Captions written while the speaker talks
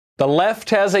The left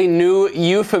has a new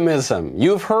euphemism.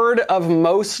 You've heard of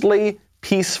mostly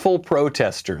peaceful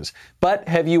protesters, but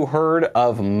have you heard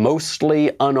of mostly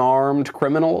unarmed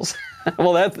criminals?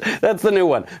 Well, that's the new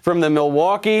one from the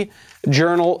Milwaukee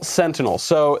Journal-Sentinel.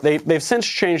 So they've since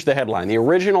changed the headline. The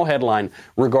original headline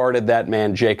regarded that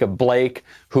man, Jacob Blake,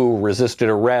 who resisted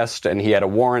arrest, and he had a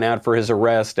warrant out for his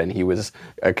arrest, and he was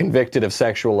convicted of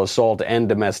sexual assault and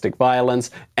domestic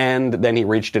violence, and then he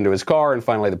reached into his car, and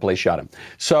finally the police shot him.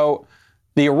 So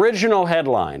the original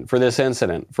headline for this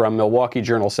incident from Milwaukee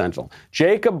Journal-Sentinel,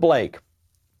 Jacob Blake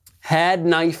had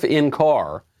knife in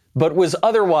car, but was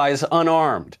otherwise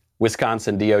unarmed,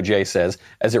 Wisconsin DOJ says,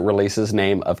 as it releases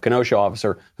name of Kenosha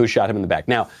officer who shot him in the back.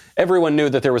 Now, everyone knew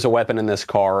that there was a weapon in this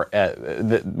car.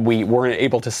 We weren't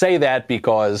able to say that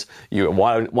because you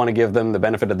want to give them the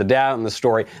benefit of the doubt in the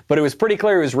story, but it was pretty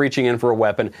clear he was reaching in for a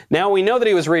weapon. Now we know that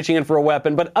he was reaching in for a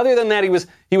weapon, but other than that, he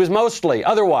was mostly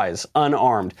otherwise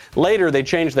unarmed. Later, they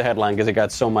changed the headline because it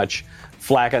got so much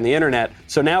flack on the internet.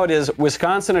 So now it is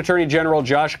Wisconsin Attorney General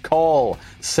Josh Cole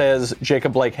says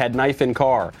Jacob Blake had knife in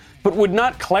car, but would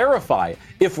not clarify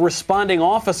if responding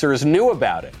officers knew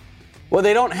about it. Well,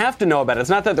 they don't have to know about it. It's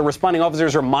not that the responding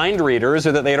officers are mind readers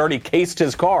or that they had already cased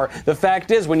his car. The fact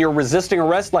is, when you're resisting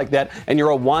arrest like that and you're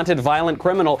a wanted violent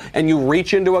criminal and you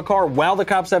reach into a car while the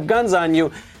cops have guns on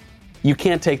you, you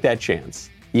can't take that chance.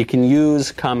 You can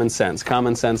use common sense.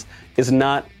 Common sense is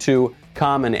not too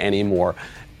common anymore.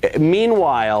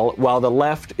 Meanwhile, while the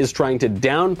left is trying to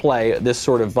downplay this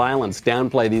sort of violence,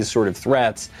 downplay these sort of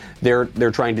threats, they're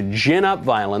trying to gin up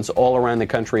violence all around the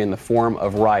country in the form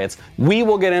of riots. We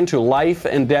will get into life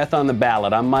and death on the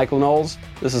ballot. I'm Michael Knowles.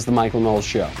 This is The Michael Knowles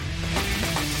Show.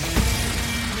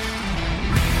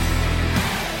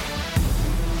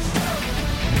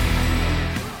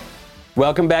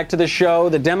 Welcome back to the show.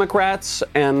 The Democrats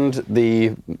and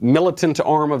the militant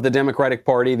arm of the Democratic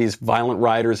Party, these violent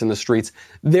rioters in the streets,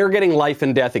 they're getting life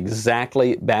and death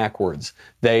exactly backwards.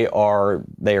 They are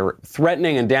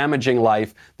threatening and damaging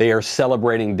life. They are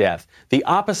celebrating death. The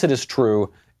opposite is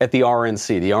true at the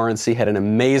RNC. The RNC had an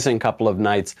amazing couple of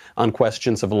nights on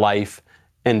questions of life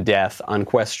and death, on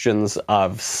questions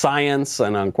of science,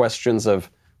 and on questions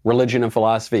of religion and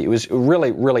philosophy. It was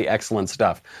really, really excellent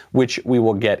stuff, which we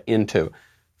will get into.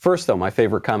 First, though, my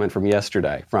favorite comment from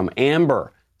yesterday, from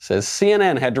Amber, says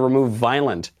CNN had to remove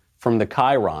violent from the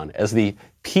chyron as the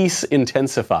peace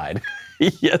intensified.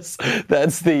 Yes,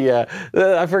 that's the,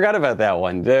 I forgot about that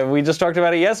one. We just talked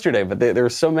about it yesterday, but there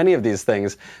are so many of these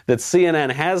things that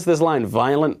CNN has this line,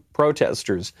 violent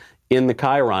protesters in the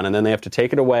chyron, and then they have to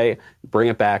take it away, bring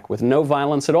it back with no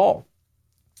violence at all.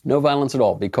 No violence at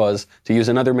all, because, to use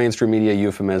another mainstream media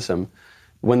euphemism,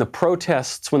 when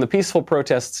the peaceful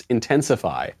protests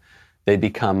intensify, they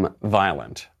become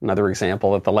violent. Another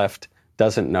example that the left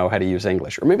doesn't know how to use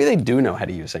English. Or maybe they do know how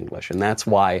to use English, and that's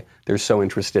why they're so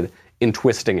interested in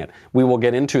twisting it. We will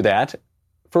get into that.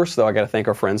 First, though, I got to thank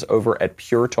our friends over at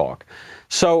Pure Talk.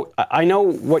 So I know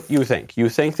what you think. You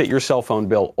think that your cell phone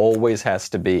bill always has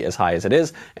to be as high as it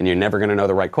is, and you're never going to know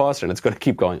the right cost, and it's going to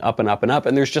keep going up and up and up,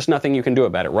 and there's just nothing you can do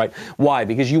about it, right? Why?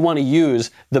 Because you want to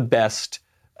use the best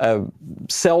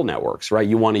cell networks, right?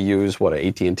 You want to use,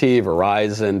 AT&T,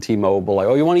 Verizon,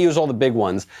 T-Mobile. You want to use all the big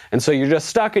ones, and so you're just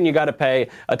stuck, and you got to pay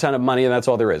a ton of money, and that's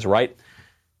all there is, right?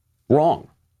 Wrong.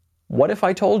 What if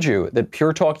I told you that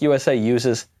Pure Talk USA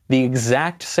uses the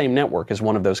exact same network as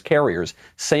one of those carriers,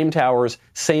 same towers,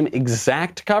 same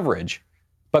exact coverage,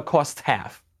 but costs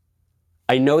half?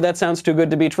 I know that sounds too good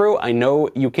to be true. I know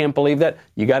you can't believe that.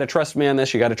 You got to trust me on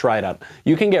this. You got to try it out.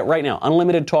 You can get right now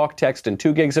unlimited talk, text, and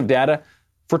 2 gigs of data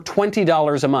for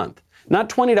 $20 a month. Not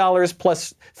 $20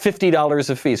 plus $50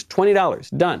 of fees.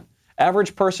 $20, done.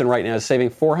 Average person right now is saving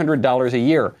 $400 a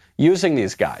year using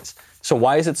these guys. So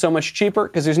why is it so much cheaper?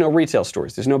 Because there's no retail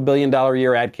stores. There's no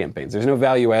billion-dollar-a-year ad campaigns. There's no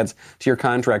value adds to your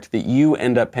contract that you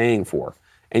end up paying for.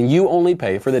 And you only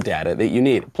pay for the data that you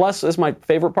need. Plus, as my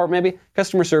favorite part maybe,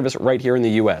 customer service right here in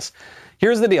the U.S.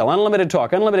 Here's the deal. Unlimited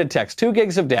talk, unlimited text, 2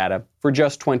 gigs of data for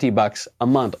just $20 a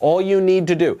month. All you need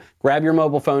to do, grab your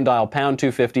mobile phone, dial pound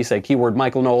 250, say keyword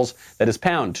Michael Knowles. That is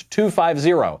pound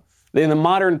 250. In the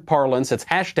modern parlance, it's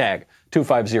hashtag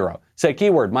 250. Say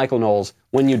keyword Michael Knowles.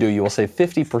 When you do, you will save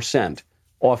 50%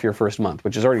 off your first month,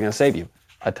 which is already going to save you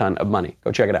a ton of money.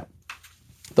 Go check it out.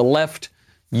 The left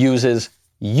uses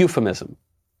euphemism,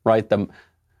 right? The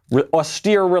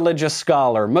austere religious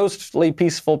scholar, mostly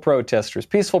peaceful protesters.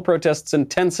 Peaceful protests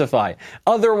intensify.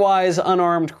 Otherwise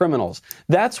unarmed criminals.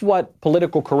 That's what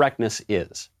political correctness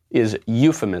is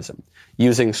euphemism.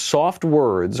 Using soft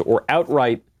words or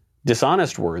outright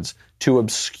dishonest words to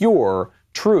obscure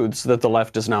truths that the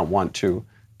left does not want to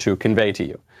convey to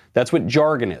you. That's what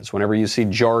jargon is, whenever you see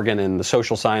jargon in the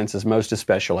social sciences most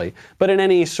especially, but in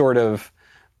any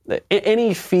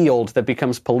field that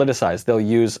becomes politicized, they'll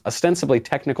use ostensibly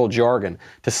technical jargon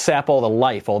to sap all the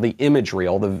life, all the imagery,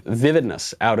 all the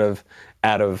vividness out of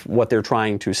what they're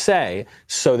trying to say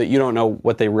so that you don't know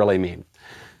what they really mean.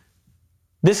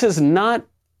 This is not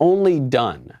only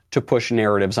done to push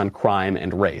narratives on crime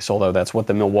and race, although that's what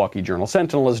the Milwaukee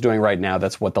Journal-Sentinel is doing right now.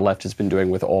 That's what the left has been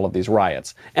doing with all of these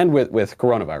riots, and with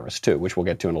coronavirus too, which we'll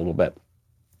get to in a little bit.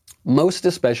 Most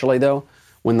especially, though,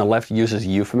 when the left uses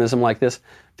euphemism like this,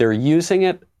 they're using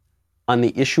it on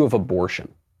the issue of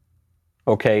abortion.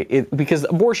 Okay, because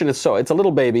abortion is it's a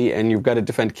little baby, and you've got to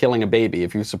defend killing a baby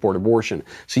if you support abortion.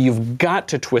 So you've got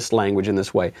to twist language in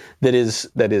this way that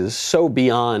is so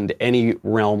beyond any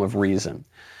realm of reason.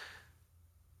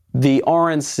 The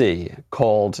RNC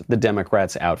called the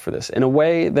Democrats out for this in a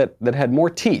way that had more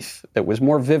teeth, that was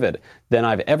more vivid than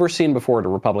I've ever seen before at a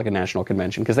Republican National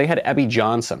Convention, because they had Abby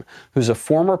Johnson, who's a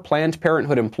former Planned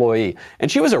Parenthood employee. And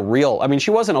she was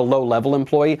she wasn't a low-level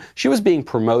employee. She was being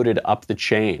promoted up the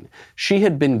chain. She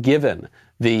had been given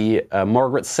the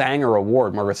Margaret Sanger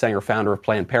Award, Margaret Sanger, founder of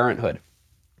Planned Parenthood.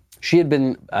 She had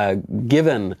been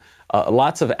given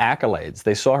lots of accolades.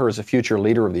 They saw her as a future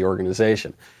leader of the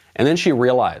organization. And then she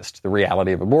realized the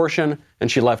reality of abortion, and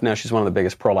she left. Now she's one of the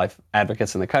biggest pro-life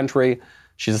advocates in the country.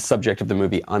 She's the subject of the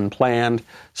movie Unplanned.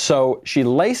 So she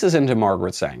laces into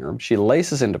Margaret Sanger. She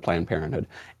laces into Planned Parenthood.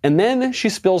 And then she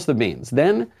spills the beans.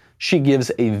 Then she gives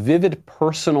a vivid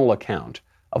personal account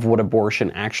of what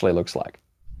abortion actually looks like.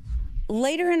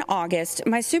 Later in August,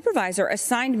 my supervisor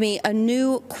assigned me a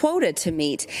new quota to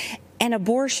meet, an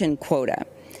abortion quota.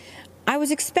 I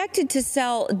was expected to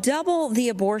sell double the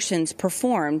abortions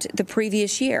performed the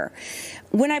previous year.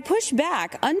 When I pushed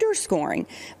back, underscoring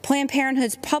Planned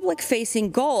Parenthood's public-facing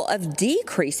goal of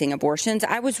decreasing abortions,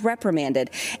 I was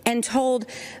reprimanded and told,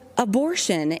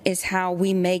 abortion is how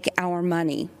we make our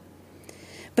money.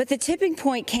 But the tipping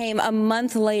point came a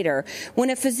month later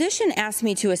when a physician asked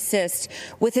me to assist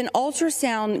with an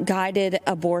ultrasound-guided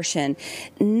abortion.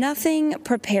 Nothing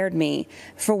prepared me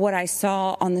for what I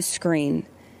saw on the screen.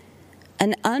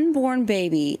 An unborn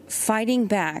baby fighting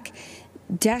back,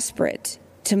 desperate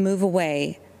to move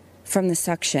away from the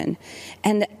suction.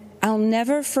 And I'll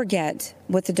never forget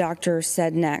what the doctor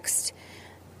said next.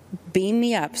 Beam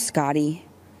me up, Scotty.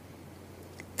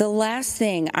 The last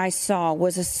thing I saw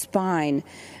was a spine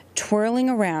twirling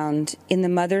around in the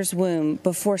mother's womb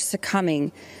before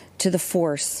succumbing to the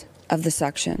force of the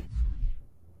suction.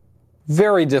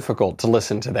 Very difficult to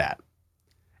listen to that.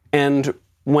 And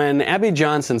when Abby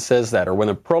Johnson says that, or when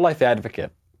a pro-life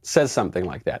advocate says something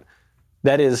like that,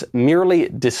 that is merely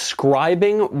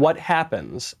describing what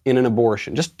happens in an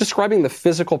abortion, just describing the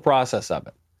physical process of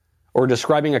it, or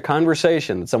describing a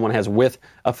conversation that someone has with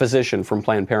a physician from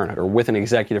Planned Parenthood or with an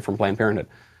executive from Planned Parenthood,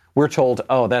 we're told,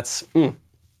 oh, that's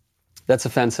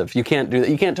offensive. You can't do that.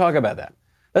 You can't talk about that.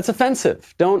 That's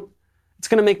offensive. It's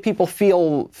going to make people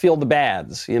feel the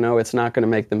bads. It's not going to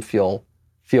make them feel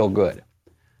good.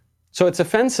 So it's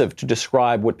offensive to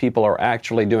describe what people are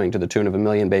actually doing to the tune of 1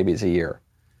 million babies a year.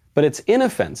 But it's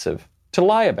inoffensive to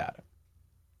lie about it,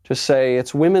 to say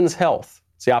it's women's health.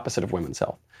 It's the opposite of women's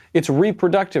health. It's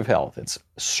reproductive health. It's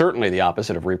certainly the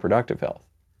opposite of reproductive health.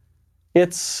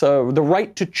 It's the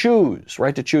right to choose.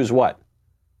 Right to choose what?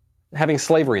 Having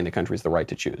slavery in the country is the right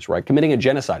to choose, right? Committing a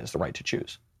genocide is the right to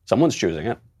choose. Someone's choosing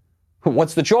it.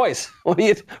 What's the choice?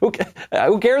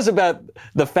 Who cares about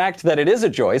the fact that it is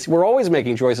a choice? We're always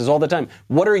making choices all the time.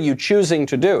 What are you choosing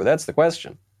to do? That's the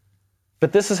question.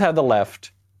 But this is how the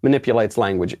left manipulates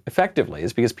language effectively,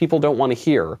 is because people don't want to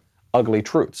hear ugly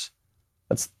truths.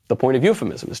 That's the point of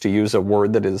euphemism, is to use a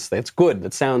word that's good,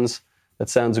 that sounds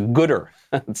gooder,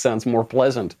 that sounds more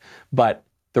pleasant. But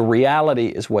the reality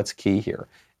is what's key here.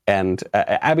 And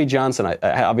Abby Johnson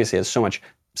obviously has so much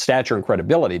stature and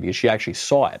credibility because she actually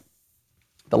saw it.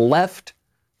 The left,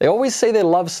 they always say they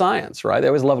love science, right? They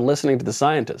always love listening to the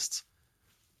scientists.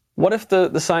 What if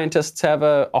the scientists have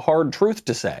a hard truth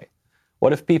to say?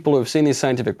 What if people who have seen these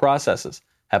scientific processes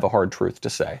have a hard truth to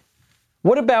say?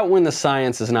 What about when the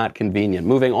science is not convenient?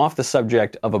 Moving off the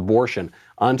subject of abortion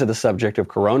onto the subject of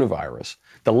coronavirus.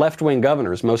 The left-wing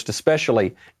governors, most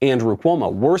especially Andrew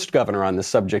Cuomo, worst governor on this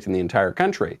subject in the entire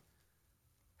country,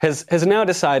 has now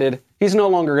decided he's no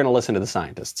longer going to listen to the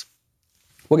scientists.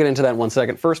 We'll get into that in 1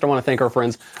 second. First, I want to thank our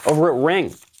friends over at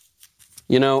Ring.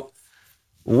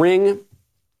 Ring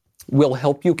will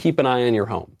help you keep an eye on your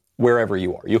home, wherever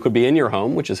you are. You could be in your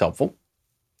home, which is helpful.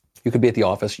 You could be at the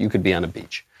office. You could be on a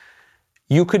beach.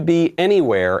 you could be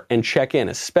anywhere and check in,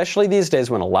 especially these days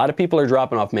when a lot of people are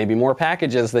dropping off maybe more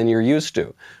packages than you're used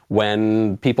to,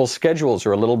 when people's schedules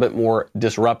are a little bit more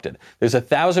disrupted. There's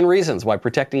 1,000 reasons why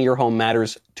protecting your home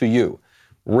matters to you.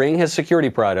 Ring has security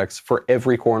products for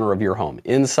every corner of your home,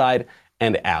 inside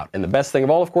and out. And the best thing of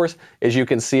all, of course, is you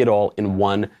can see it all in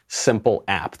one simple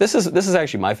app. This is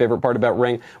actually my favorite part about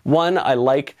Ring. One, I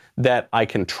like that I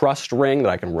can trust Ring, that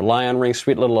I can rely on Ring.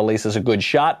 Sweet little Elise is a good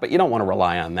shot, but you don't want to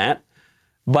rely on that.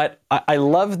 But I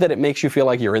love that it makes you feel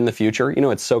like you're in the future. You know,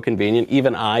 it's so convenient.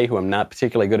 Even I, who am not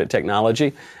particularly good at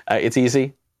technology, it's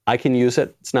easy. I can use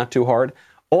it. It's not too hard.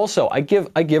 Also, I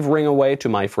give Ring away to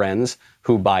my friends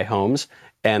who buy homes,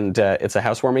 and it's a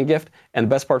housewarming gift. And the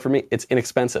best part for me, it's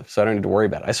inexpensive, so I don't need to worry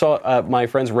about it. I saw my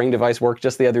friend's Ring device work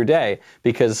just the other day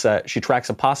because she tracks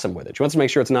a possum with it. She wants to make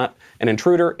sure it's not an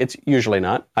intruder. It's usually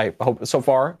not. I hope so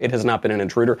far it has not been an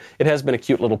intruder. It has been a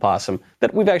cute little possum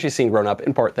that we've actually seen grown up,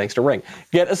 in part thanks to Ring.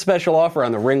 Get a special offer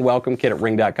on the Ring Welcome Kit at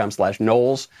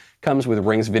ring.com/Knowles. Comes with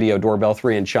Ring's Video Doorbell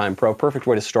 3 and Chime Pro. Perfect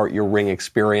way to start your Ring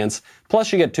experience.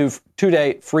 Plus, you get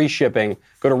two-day free shipping.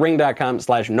 Go to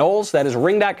ring.com/Knowles. That is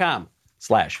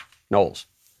ring.com/Knowles.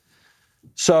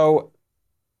 So,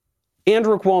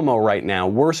 Andrew Cuomo right now,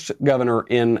 worst governor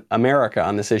in America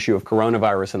on this issue of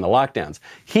coronavirus and the lockdowns.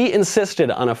 He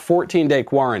insisted on a 14-day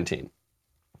quarantine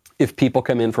if people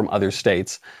come in from other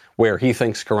states where he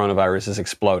thinks coronavirus is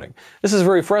exploding. This is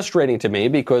very frustrating to me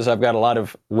because I've got a lot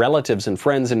of relatives and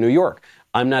friends in New York.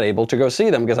 I'm not able to go see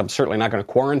them because I'm certainly not going to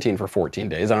quarantine for 14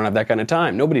 days. I don't have that kind of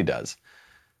time. Nobody does.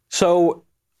 So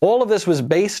all of this was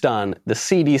based on the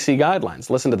CDC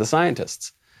guidelines. Listen to the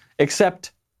scientists.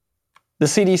 Except the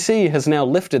CDC has now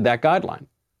lifted that guideline.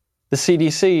 The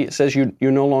CDC says you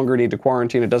no longer need to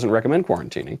quarantine. It doesn't recommend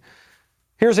quarantining.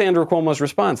 Here's Andrew Cuomo's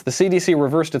response. The CDC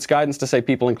reversed its guidance to say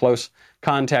people in close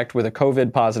contact with a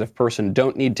COVID-positive person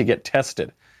don't need to get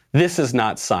tested. This is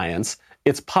not science.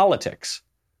 It's politics.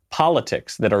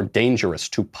 Politics that are dangerous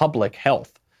to public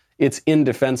health. It's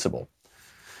indefensible.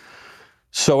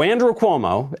 So Andrew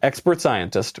Cuomo, expert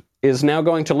scientist, is now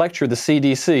going to lecture the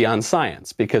CDC on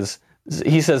science because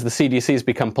he says the CDC has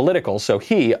become political, so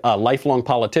he, a lifelong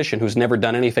politician who's never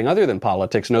done anything other than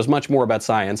politics, knows much more about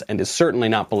science and is certainly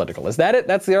not political. Is that it?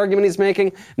 That's the argument he's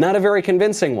making? Not a very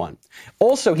convincing one.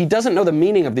 Also, he doesn't know the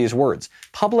meaning of these words.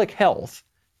 Public health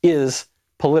is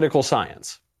political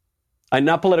science. And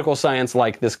not political science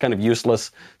like this kind of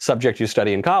useless subject you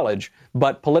study in college,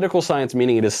 but political science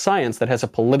meaning it is science that has a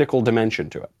political dimension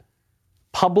to it.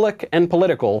 Public and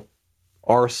political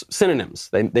are synonyms.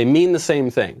 They mean the same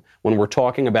thing when we're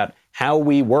talking about how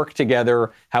we work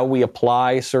together, how we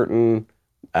apply certain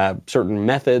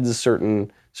methods,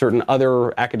 certain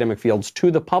other academic fields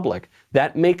to the public.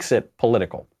 That makes it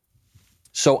political.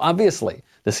 So obviously,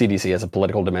 the CDC has a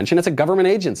political dimension. It's a government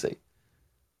agency.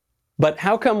 But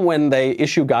how come when they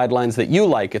issue guidelines that you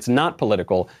like, it's not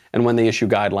political, and when they issue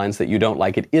guidelines that you don't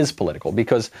like, it is political?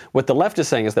 Because what the left is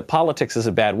saying is that politics is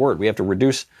a bad word. We have to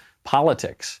reduce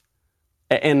politics.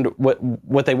 And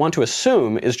what they want to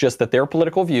assume is just that their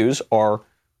political views are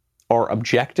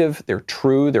objective, they're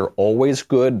true, they're always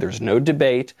good, there's no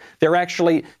debate. They're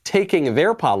actually taking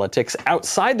their politics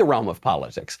outside the realm of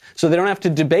politics, so they don't have to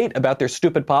debate about their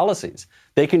stupid policies.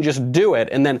 They can just do it,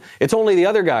 and then it's only the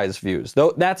other guy's views.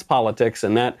 Though that's politics,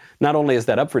 and that not only is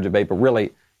that up for debate, but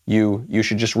really you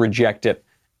should just reject it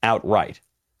outright.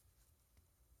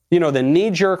 You know, the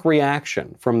knee-jerk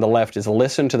reaction from the left is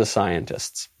listen to the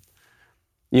scientists.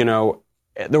 You know,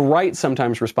 the right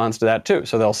sometimes responds to that too.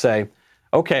 So they'll say,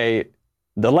 okay,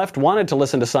 the left wanted to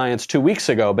listen to science 2 weeks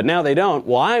ago, but now they don't.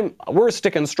 Well, we're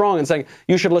sticking strong and saying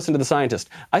you should listen to the scientists.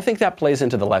 I think that plays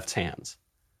into the left's hands.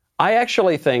 I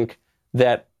actually think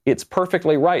that it's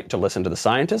perfectly right to listen to the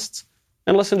scientists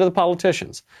and listen to the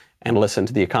politicians and listen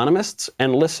to the economists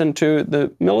and listen to the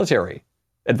military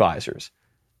advisors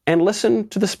and listen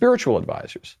to the spiritual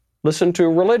advisors, listen to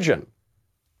religion,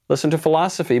 listen to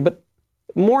philosophy, but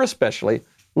more especially,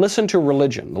 listen to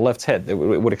religion. The left's head, it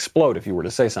would explode if you were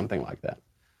to say something like that.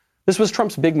 This was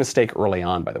Trump's big mistake early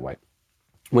on, by the way.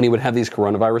 When he would have these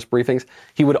coronavirus briefings,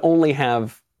 he would only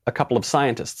have a couple of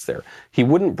scientists there. He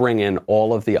wouldn't bring in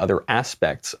all of the other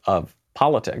aspects of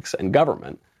politics and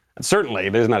government. And certainly,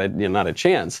 there's not a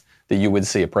chance that you would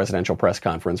see a presidential press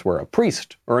conference where a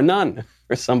priest or a nun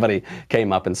or somebody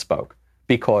came up and spoke.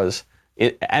 Because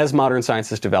as modern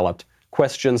science has developed,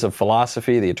 questions of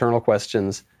philosophy, the eternal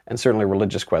questions, and certainly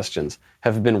religious questions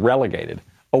have been relegated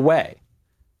away.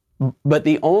 But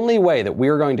the only way that we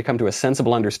are going to come to a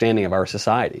sensible understanding of our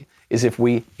society is if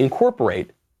we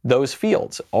incorporate those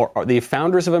fields. The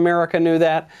founders of America knew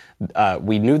that.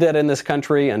 We knew that in this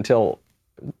country until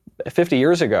 50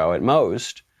 years ago at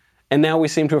most, and now we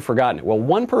seem to have forgotten it. Well,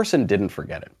 one person didn't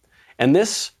forget it. And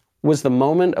this was the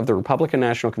moment of the Republican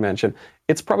National Convention.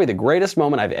 It's probably the greatest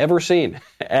moment I've ever seen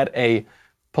at a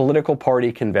political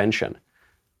party convention.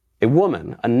 A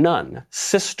woman, a nun,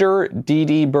 Sister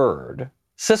D.D. Bird,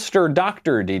 Sister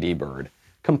Dr. D.D. Bird,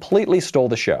 completely stole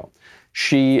the show.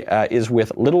 She is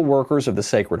with Little Workers of the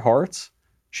Sacred Hearts.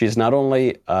 She's not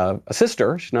only a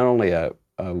sister, she's not only a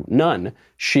nun,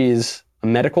 she's a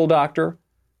medical doctor.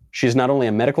 She's not only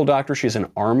a medical doctor, she's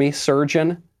an army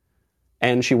surgeon.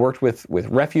 And she worked with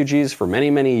refugees for many,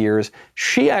 many years.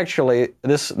 She actually,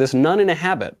 this nun in a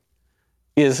habit,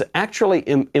 is actually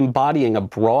embodying a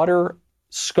broader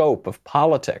scope of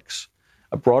politics,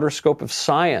 a broader scope of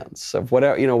science, of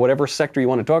whatever sector you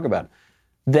want to talk about,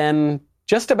 than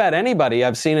just about anybody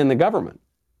I've seen in the government,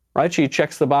 right? She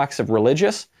checks the box of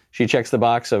religious, she checks the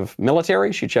box of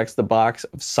military, she checks the box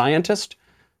of scientist,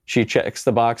 she checks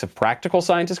the box of practical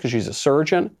scientist because she's a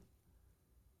surgeon,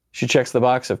 she checks the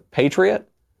box of patriot,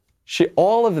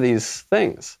 all of these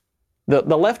things.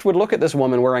 The left would look at this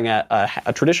woman wearing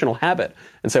a traditional habit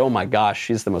and say, oh my gosh,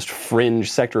 she's the most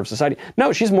fringe sector of society.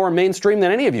 No, she's more mainstream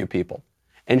than any of you people.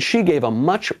 And she gave a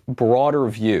much broader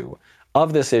view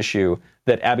of this issue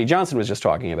that Abby Johnson was just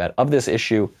talking about, of this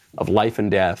issue of life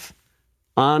and death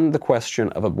on the question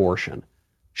of abortion.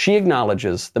 She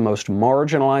acknowledges the most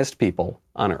marginalized people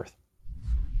on earth.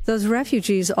 Those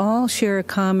refugees all share a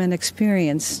common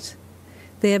experience.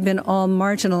 They have been all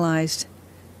marginalized,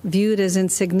 viewed as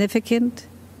insignificant,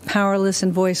 powerless,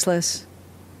 and voiceless.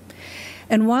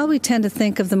 And while we tend to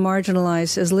think of the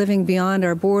marginalized as living beyond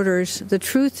our borders, the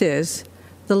truth is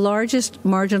the largest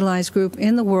marginalized group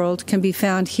in the world can be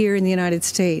found here in the United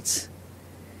States.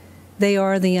 They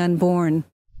are the unborn.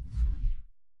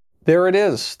 There it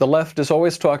is. The left is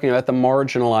always talking about the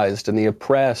marginalized and the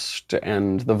oppressed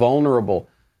and the vulnerable.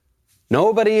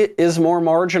 Nobody is more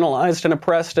marginalized and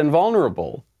oppressed and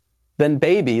vulnerable than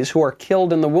babies who are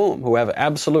killed in the womb, who have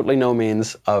absolutely no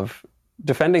means of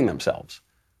defending themselves,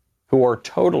 who are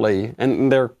totally,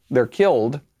 and they're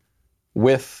killed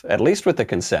with, at least with the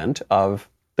consent of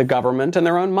the government and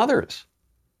their own mothers.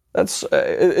 That's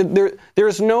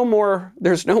there's no more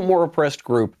oppressed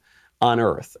group on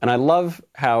earth. And I love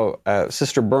how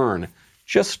Sister Byrne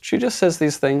she just says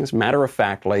these things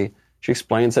matter-of-factly. She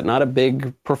explains it, not a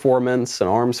big performance and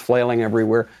arms flailing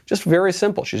everywhere, just very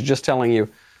simple. She's just telling you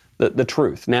the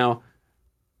truth. Now,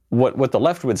 what the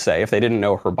left would say if they didn't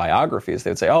know her biographies,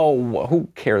 they would say, oh, who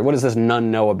cares? What does this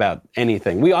nun know about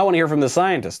anything? I want to hear from the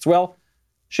scientists. Well,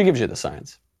 she gives you the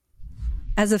science.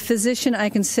 As a physician, I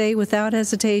can say without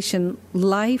hesitation,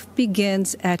 life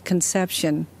begins at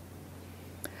conception.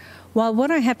 While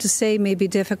what I have to say may be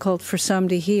difficult for some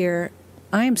to hear,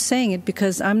 I am saying it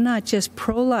because I'm not just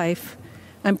pro-life,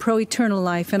 I'm pro-eternal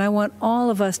life, and I want all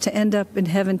of us to end up in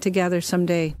heaven together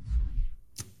someday.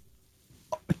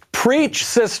 Preach,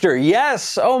 sister.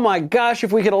 Yes. Oh my gosh,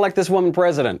 if we could elect this woman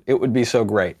president, it would be so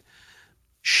great.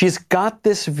 She's got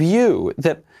this view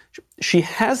that she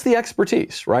has the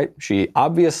expertise, right? She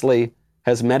obviously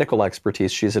has medical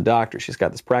expertise. She's a doctor. She's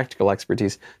got this practical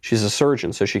expertise. She's a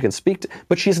surgeon, so she can speak to,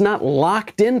 but she's not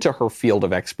locked into her field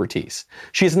of expertise.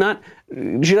 She doesn't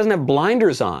have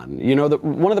blinders on. You know,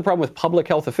 one of the problems with public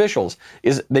health officials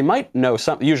is they might know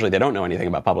something. Usually they don't know anything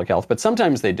about public health, but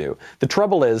sometimes they do. The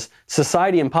trouble is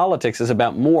society and politics is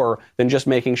about more than just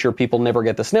making sure people never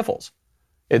get the sniffles.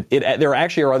 There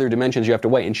actually are other dimensions you have to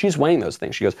weigh, and she's weighing those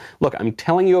things. She goes, look, I'm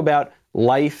telling you about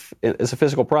life as a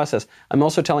physical process. I'm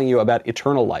also telling you about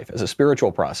eternal life as a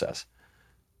spiritual process.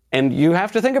 And you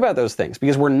have to think about those things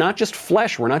because we're not just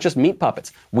flesh. We're not just meat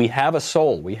puppets. We have a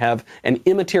soul. We have an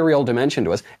immaterial dimension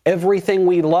to us. Everything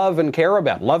we love and care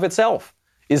about, love itself,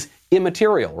 is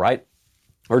immaterial, right?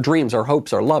 Our dreams, our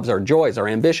hopes, our loves, our joys, our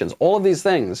ambitions, all of these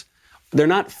things, they're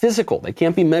not physical. They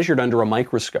can't be measured under a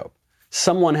microscope.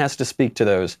 Someone has to speak to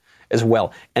those as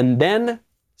well. And then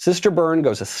Sister Byrne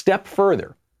goes a step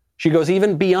further. She goes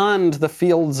even beyond the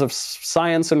fields of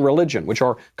science and religion, which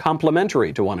are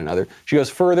complementary to one another. She goes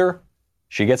further.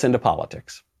 She gets into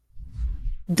politics.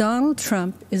 Donald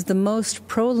Trump is the most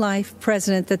pro-life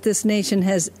president that this nation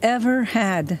has ever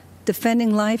had,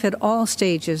 defending life at all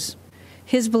stages.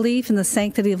 His belief in the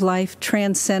sanctity of life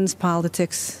transcends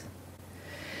politics.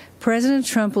 President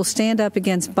Trump will stand up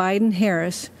against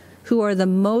Biden-Harris, who are the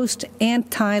most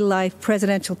anti-life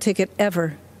presidential ticket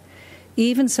ever,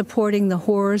 even supporting the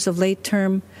horrors of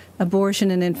late-term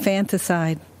abortion and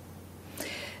infanticide.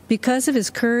 Because of his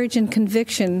courage and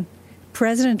conviction,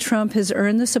 President Trump has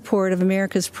earned the support of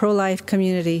America's pro-life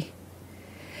community.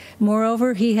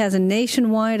 Moreover, he has a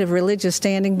nationwide of religious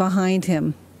standing behind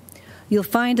him. You'll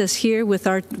find us here with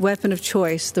our weapon of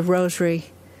choice, the rosary.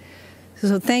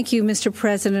 So thank you, Mr.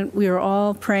 President. We are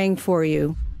all praying for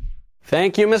you.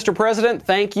 Thank you, Mr. President.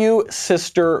 Thank you,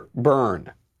 Sister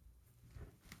Byrne.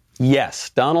 Yes,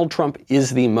 Donald Trump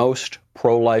is the most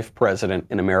pro-life president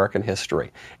in American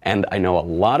history. And I know a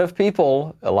lot of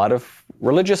people, a lot of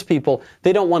religious people,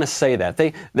 they don't want to say that.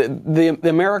 The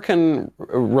American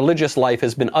religious life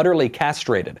has been utterly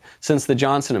castrated since the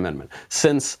Johnson Amendment,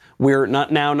 since we're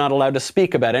not allowed to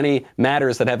speak about any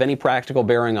matters that have any practical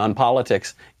bearing on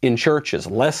politics in churches,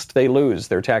 lest they lose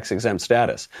their tax-exempt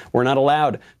status. We're not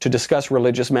allowed to discuss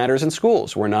religious matters in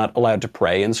schools. We're not allowed to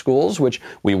pray in schools, which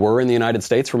we were in the United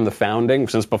States from the founding,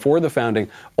 since before the founding,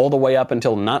 all the way up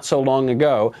until not so long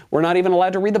ago. We're not even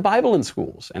allowed to read the Bible in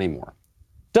schools anymore.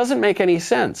 Doesn't make any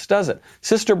sense, does it?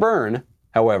 Sister Byrne,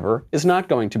 however, is not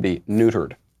going to be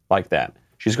neutered like that.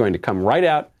 She's going to come right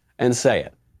out and say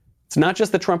it. It's not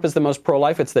just that Trump is the most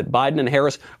pro-life, it's that Biden and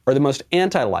Harris are the most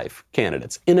anti-life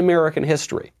candidates in American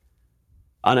history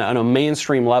on a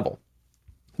mainstream level.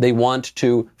 They want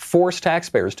to force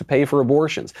taxpayers to pay for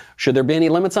abortions. Should there be any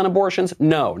limits on abortions?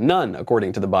 No, none,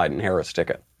 according to the Biden-Harris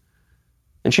ticket.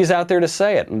 And she's out there to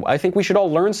say it, and I think we should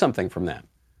all learn something from that.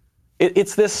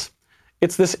 It's this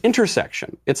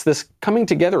intersection. It's this coming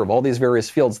together of all these various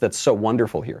fields that's so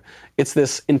wonderful here. It's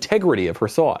this integrity of her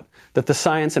thought, that the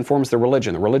science informs the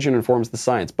religion informs the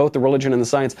science. Both the religion and the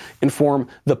science inform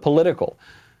the political.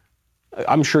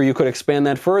 I'm sure you could expand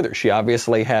that further. She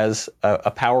obviously has a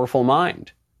powerful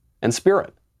mind and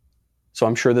spirit. So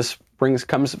I'm sure this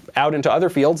comes out into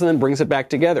other fields and then brings it back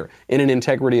together in an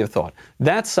integrity of thought.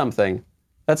 That's something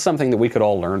that we could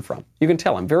all learn from. You can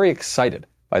tell I'm very excited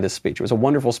by this speech. It was a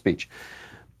wonderful speech.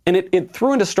 And it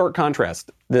threw into stark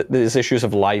contrast these issues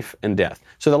of life and death.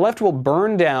 So the left will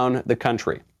burn down the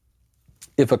country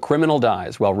if a criminal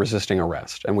dies while resisting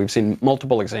arrest. And we've seen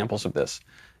multiple examples of this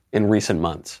in recent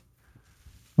months.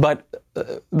 But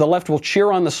the left will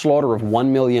cheer on the slaughter of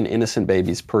 1 million innocent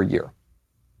babies per year.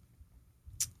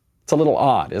 It's a little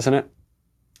odd, isn't it?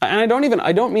 And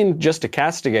I don't mean just to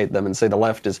castigate them and say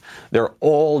they're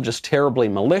all just terribly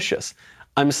malicious.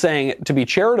 I'm saying, to be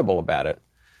charitable about it,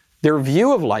 their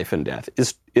view of life and death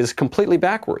is completely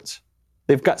backwards.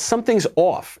 They've got something's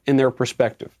off in their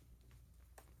perspective.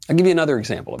 I'll give you another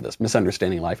example of this,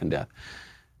 misunderstanding life and death.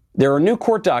 There are new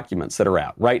court documents that are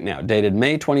out right now, dated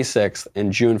May 26th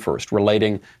and June 1st,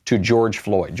 relating to George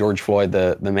Floyd. George Floyd,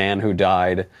 the man who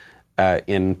died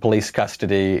in police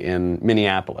custody in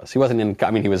Minneapolis. He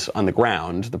was on the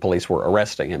ground. The police were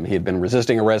arresting him. He had been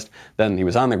resisting arrest. Then he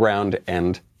was on the ground,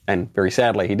 and very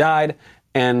sadly, he died.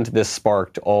 And this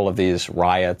sparked all of these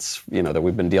riots, that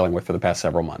we've been dealing with for the past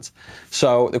several months.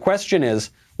 So the question is,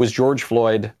 was George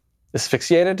Floyd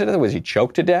asphyxiated to death? Was he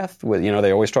choked to death?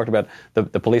 They always talked about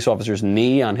the police officer's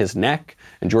knee on his neck,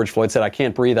 and George Floyd said, I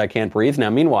can't breathe, I can't breathe. Now,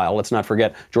 meanwhile, let's not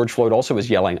forget, George Floyd also was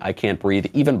yelling, I can't breathe,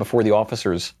 even before the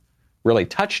officers really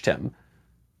touched him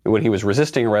when he was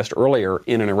resisting arrest earlier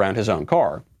in and around his own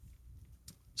car.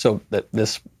 So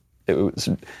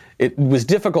it was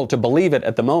difficult to believe it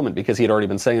at the moment because he had already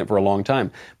been saying it for a long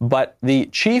time. But the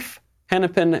chief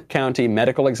Hennepin County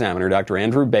medical examiner, Dr.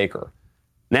 Andrew Baker,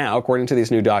 now, according to these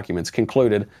new documents,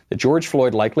 concluded that George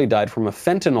Floyd likely died from a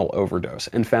fentanyl overdose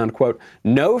and found, quote,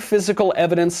 no physical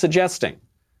evidence suggesting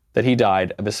that he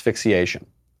died of asphyxiation.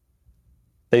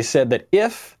 They said that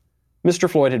if Mr.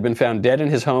 Floyd had been found dead in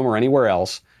his home or anywhere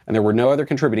else, and there were no other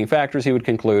contributing factors, he would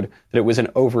conclude that it was an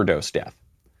overdose death.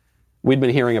 We'd been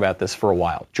hearing about this for a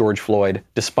while. George Floyd,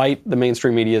 despite the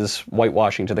mainstream media's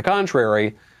whitewashing to the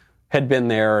contrary, had been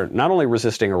there not only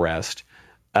resisting arrest,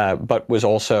 but was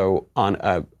also on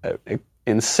an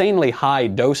insanely high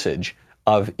dosage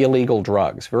of illegal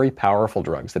drugs, very powerful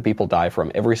drugs that people die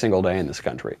from every single day in this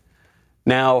country.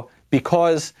 Now,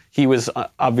 because he was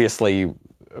obviously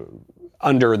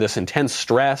under this intense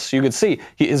stress, you could see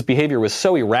his behavior was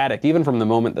so erratic, even from the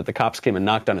moment that the cops came and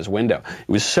knocked on his window.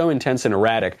 It was so intense and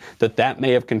erratic that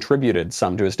may have contributed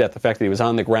some to his death. The fact that he was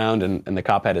on the ground and the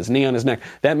cop had his knee on his neck,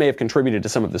 that may have contributed to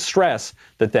some of the stress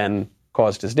that then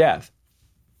caused his death.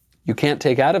 You can't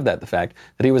take out of that the fact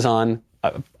that he was on,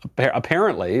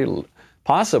 apparently,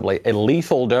 possibly, a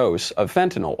lethal dose of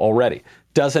fentanyl already.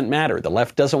 Doesn't matter. The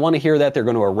left doesn't want to hear that. They're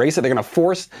going to erase it. They're going to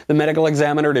force the medical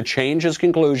examiner to change his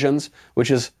conclusions,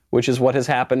 which is what has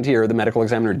happened here. The medical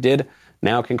examiner did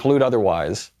now conclude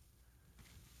otherwise.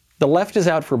 The left is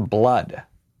out for blood.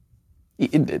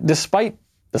 Despite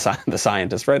the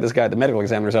scientist, right? This guy, the medical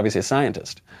examiner, is obviously a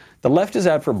scientist. The left is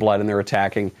out for blood, and they're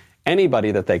attacking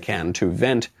anybody that they can to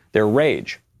vent their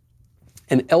rage.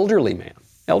 An elderly man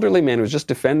elderly man who was just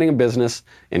defending a business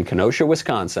in Kenosha,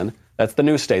 Wisconsin. That's the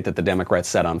new state that the Democrats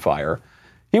set on fire.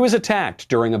 He was attacked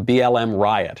during a BLM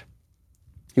riot.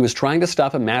 He was trying to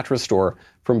stop a mattress store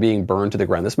from being burned to the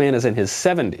ground. This man is in his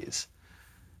 70s.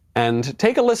 And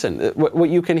take a listen. What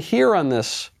you can hear on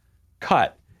this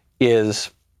cut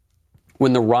is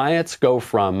when the riots go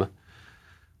from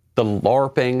the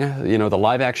LARPing, the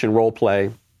live action role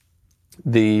play,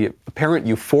 the apparent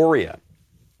euphoria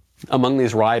among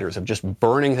these rioters of just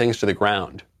burning things to the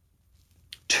ground,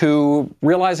 to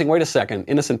realizing, wait a second,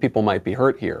 innocent people might be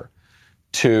hurt here,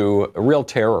 to a real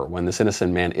terror when this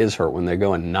innocent man is hurt, when they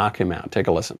go and knock him out. Take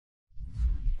a listen.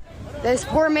 This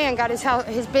poor man got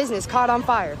his business caught on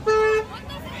fire.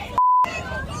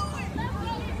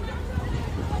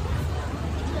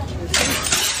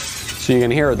 So you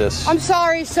can hear this. I'm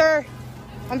sorry, sir.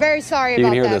 I'm very sorry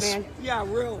about that, this. man. Yeah,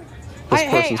 really. This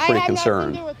person's pretty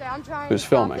concerned. I'm trying who's to stop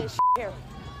filming. this here.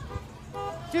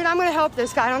 Dude, I'm gonna help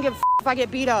this guy. I don't give a if I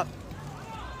get beat up.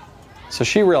 So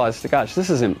she realized, gosh, this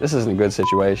isn't a good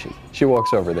situation. She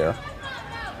walks over there.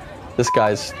 This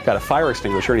guy's got a fire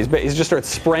extinguisher, and he just starts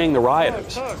spraying the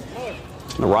rioters.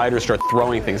 And the rioters start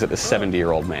throwing things at this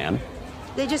 70-year-old man.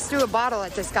 They just threw a bottle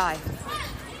at this guy.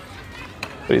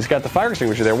 But he's got the fire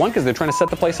extinguisher there. One, because they're trying to set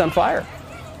the place on fire.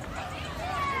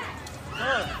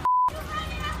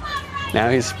 Now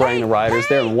he's spraying the rioters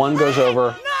there, and one goes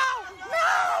over,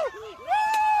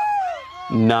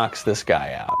 knocks this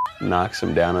guy out, knocks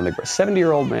him down on the ground.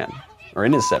 70-year-old man, or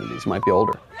in his 70s, might be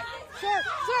older.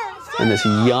 And this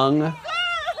young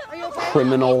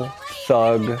criminal,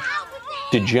 thug,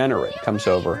 degenerate comes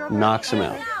over, knocks him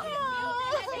out.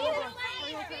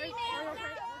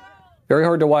 Very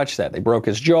hard to watch that. They broke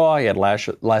his jaw. He had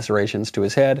lacerations to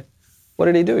his head. What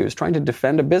did he do? He was trying to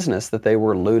defend a business that they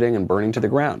were looting and burning to the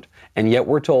ground. And yet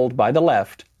we're told by the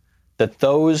left that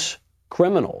those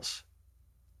criminals,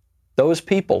 those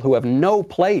people who have no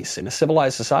place in a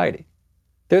civilized society,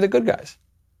 they're the good guys.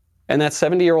 And that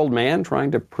 70-year-old man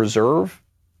trying to preserve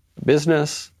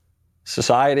business,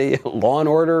 society, law and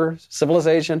order,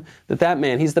 civilization, that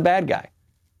man, he's the bad guy.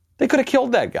 They could have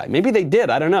killed that guy. Maybe they did.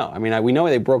 I don't know. I mean, we know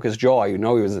they broke his jaw. You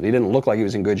know he didn't look like he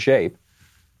was in good shape.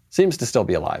 Seems to still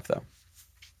be alive, though.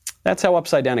 That's how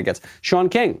upside down it gets. Sean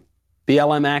King,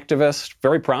 BLM activist,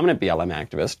 very prominent BLM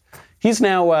activist. He's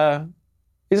now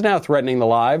threatening the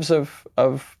lives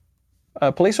of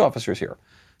police officers here.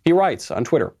 He writes on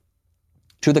Twitter,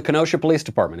 "To the Kenosha Police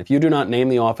Department, if you do not name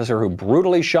the officer who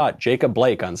brutally shot Jacob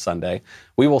Blake on Sunday,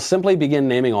 we will simply begin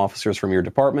naming officers from your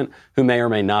department who may or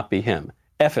may not be him.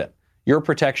 F it. Your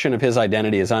protection of his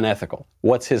identity is unethical.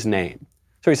 What's his name?"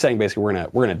 So he's saying basically we're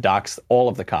gonna dox all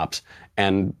of the cops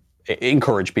and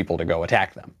encourage people to go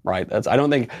attack them, right? I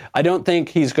don't think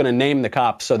he's going to name the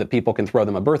cops so that people can throw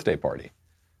them a birthday party,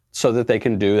 so that they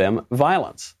can do them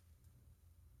violence.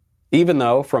 Even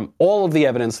though from all of the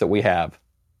evidence that we have,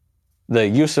 the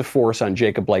use of force on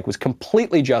Jacob Blake was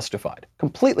completely justified.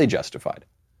 Completely justified.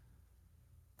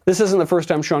 This isn't the first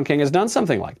time Sean King has done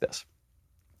something like this.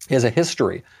 He has a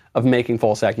history of making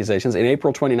false accusations. In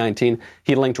April 2019,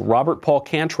 he linked Robert Paul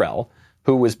Cantrell,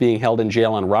 who was being held in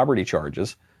jail on robbery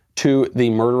charges, to the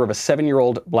murder of a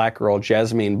 7-year-old black girl,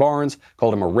 Jasmine Barnes,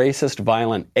 called him a racist,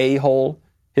 violent a-hole,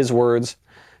 his words.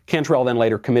 Cantrell then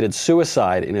later committed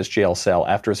suicide in his jail cell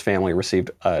after his family received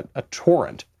a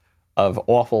torrent of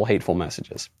awful, hateful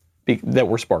messages that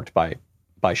were sparked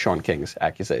by Sean King's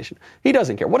accusation. He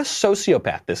doesn't care. What a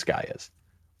sociopath this guy is.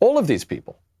 All of these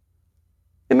people.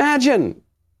 Imagine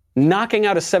knocking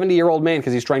out a 70-year-old man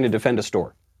because he's trying to defend a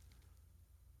store.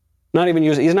 He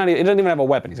doesn't even have a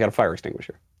weapon. He's got a fire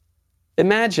extinguisher.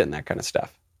 Imagine that kind of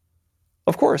stuff.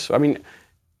 Of course, I mean,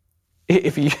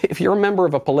 if you're a member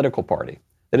of a political party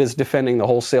that is defending the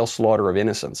wholesale slaughter of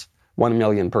innocents, 1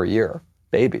 million per year,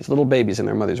 babies, little babies in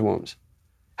their mother's wombs,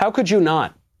 how could you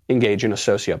not engage in a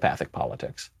sociopathic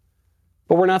politics?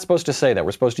 But we're not supposed to say that.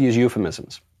 We're supposed to use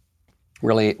euphemisms.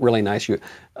 Really, really nice.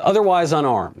 Otherwise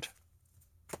unarmed.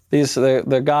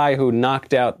 The guy who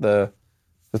knocked out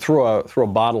threw a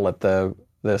bottle at the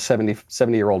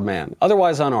 70-year-old man,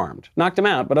 otherwise unarmed. Knocked him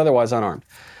out, but otherwise unarmed.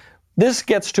 This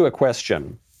gets to a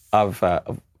question of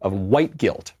white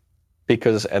guilt,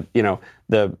 because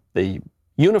the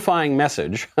unifying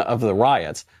message of the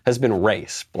riots has been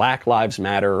race. Black lives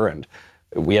matter, and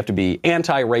we have to be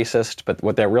anti-racist, but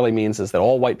what that really means is that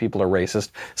all white people are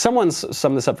racist. Someone's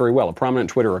summed this up very well. A prominent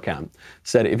Twitter account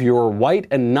said, if you're white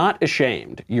and not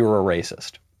ashamed, you're a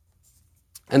racist.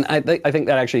 And I think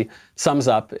that actually sums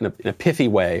up in a pithy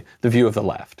way the view of the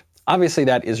left. Obviously,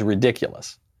 that is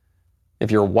ridiculous. If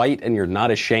you're white and you're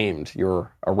not ashamed,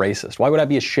 you're a racist. Why would I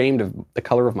be ashamed of the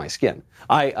color of my skin?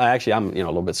 I'm a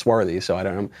little bit swarthy, so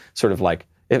I'm sort of like,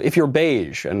 if you're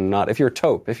beige and not, if you're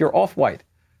taupe, if you're off-white,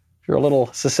 if you're a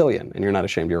little Sicilian and you're not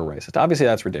ashamed, you're a racist. Obviously,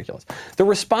 that's ridiculous. The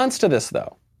response to this,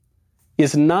 though,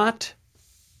 is not,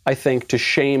 I think, to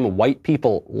shame white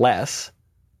people less.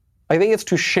 I think it's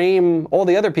to shame all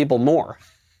the other people more.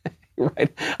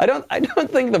 Right? I don't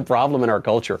think the problem in our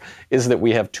culture is that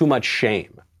we have too much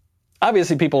shame.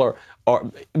 Obviously, people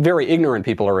are very ignorant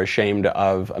people are ashamed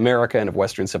of America and of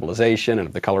Western civilization and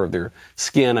of the color of their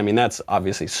skin. I mean, that's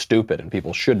obviously stupid, and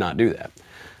people should not do that.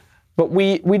 But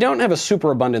we don't have a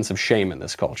superabundance of shame in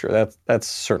this culture. That's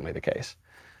certainly the case.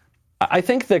 I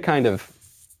think the kind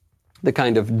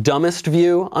of dumbest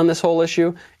view on this whole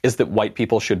issue is that white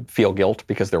people should feel guilt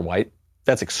because they're white.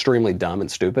 That's extremely dumb and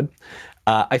stupid.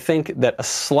 I think that a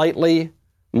slightly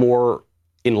more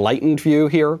enlightened view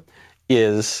here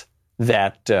is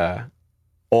that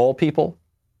all people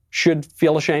should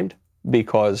feel ashamed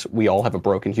because we all have a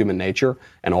broken human nature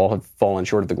and all have fallen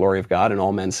short of the glory of God and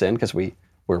all men sin because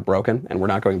we're broken and we're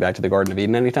not going back to the Garden of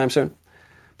Eden anytime soon.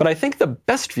 But I think the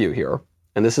best view here,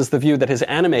 and this is the view that has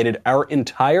animated our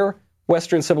entire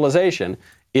Western civilization,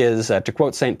 is, to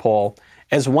quote St. Paul,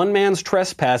 "As one man's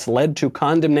trespass led to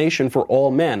condemnation for all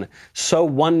men, so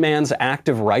one man's act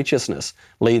of righteousness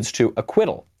leads to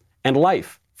acquittal and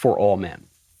life for all men."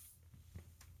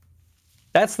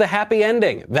 That's the happy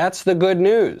ending. That's the good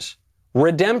news.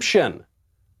 Redemption.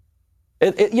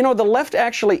 The left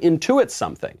actually intuits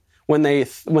something when they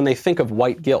think of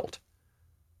white guilt.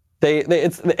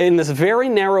 It's in this very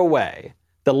narrow way,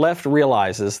 the left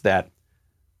realizes that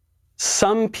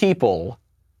some people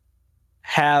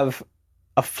have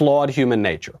a flawed human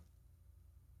nature.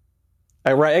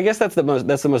 Right? I guess that's the most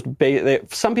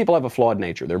some people have a flawed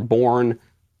nature. They're born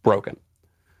broken.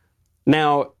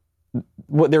 Now,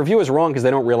 what their view is wrong because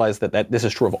they don't realize that this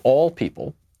is true of all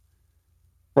people.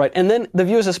 Right? And then the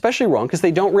view is especially wrong because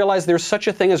they don't realize there's such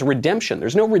a thing as redemption.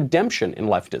 There's no redemption in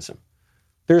leftism.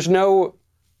 There's no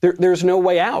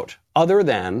way out other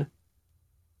than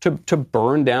to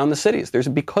burn down the cities.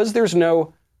 Because there's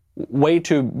no way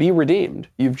to be redeemed,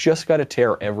 you've just got to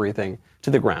tear everything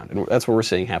to the ground. And that's what we're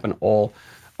seeing happen all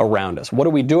around us. What do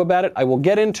we do about it? I will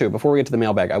get into, before we get to the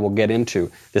mailbag, I will get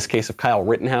into this case of Kyle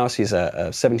Rittenhouse. He's a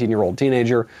 17-year-old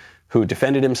teenager who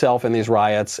defended himself in these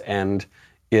riots and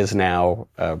is now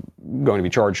going to be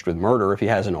charged with murder if he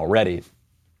hasn't already.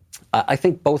 I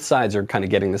think both sides are kind of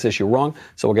getting this issue wrong,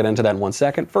 so we'll get into that in 1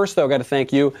 second. First, though, I've got to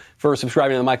thank you for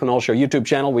subscribing to the Michael Knowles Show YouTube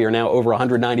channel. We are now over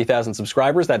 190,000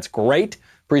 subscribers. That's great.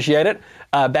 Appreciate it.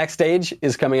 Backstage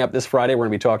is coming up this Friday. We're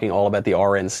going to be talking all about the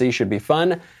RNC. Should be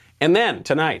fun. And then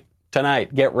tonight,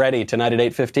 get ready. Tonight at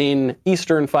 8:15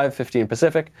 Eastern, 5:15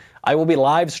 Pacific, I will be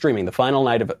live streaming the final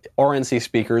night of RNC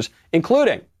speakers,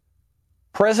 including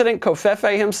President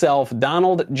Covfefe himself,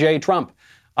 Donald J. Trump.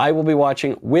 I will be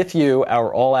watching with you,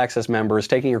 our All Access members,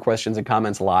 taking your questions and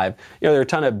comments live. There are a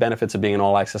ton of benefits of being an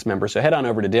All Access member, so head on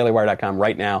over to dailywire.com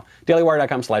right now,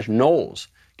 dailywire.com/Knowles.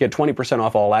 Get 20%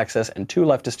 off All Access and 2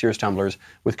 Leftist Tears tumblers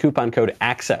with coupon code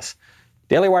ACCESS.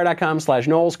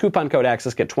 dailywire.com/Knowles, coupon code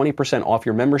ACCESS, get 20% off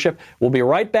your membership. We'll be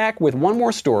right back with one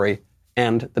more story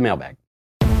and the mailbag.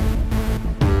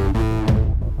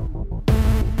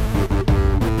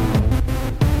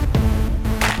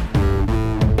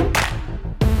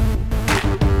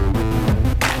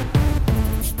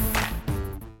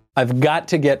 I've got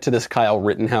to get to this Kyle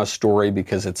Rittenhouse story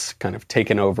because it's kind of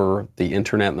taken over the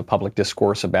internet and the public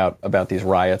discourse about these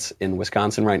riots in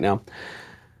Wisconsin right now.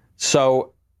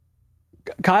 So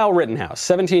Kyle Rittenhouse,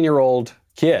 17-year-old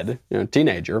kid,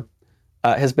 teenager,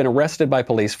 has been arrested by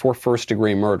police for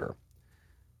first-degree murder.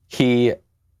 He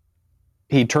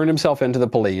turned himself into the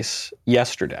police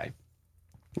yesterday.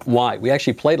 Why? We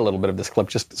actually played a little bit of this clip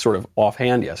just sort of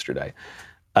offhand yesterday.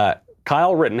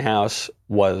 Kyle Rittenhouse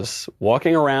was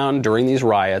walking around during these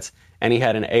riots, and he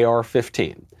had an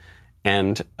AR-15.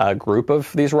 And a group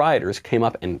of these rioters came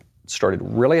up and started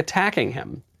really attacking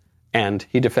him, and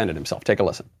he defended himself. Take a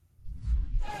listen.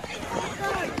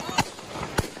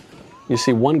 You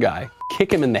see one guy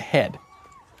kick him in the head.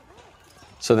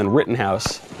 So then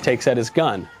Rittenhouse takes out his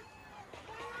gun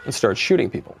and starts shooting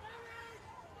people.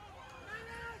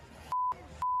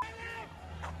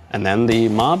 And then the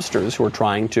mobsters who are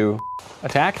trying to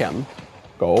attack him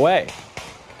go away.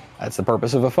 That's the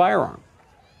purpose of a firearm.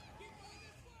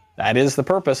 That is the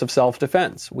purpose of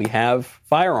self-defense. We have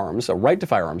firearms, a right to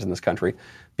firearms in this country,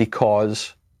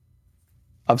 because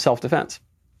of self-defense.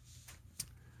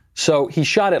 So he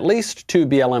shot at least 2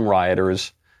 BLM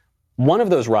rioters. One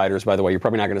of those rioters, by the way, you're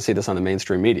probably not going to see this on the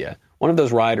mainstream media, one of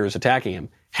those rioters attacking him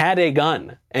had a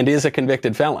gun and is a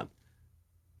convicted felon.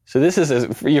 So this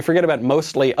is, you forget about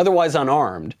mostly otherwise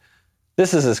unarmed.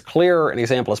 This is as clear an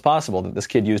example as possible that this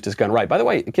kid used his gun right. By the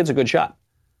way, the kid's a good shot.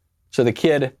 So the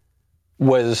kid he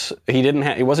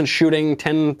wasn't shooting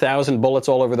 10,000 bullets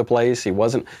all over the place. He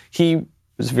was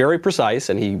very precise,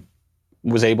 and he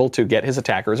was able to get his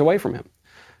attackers away from him.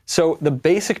 So the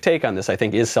basic take on this, I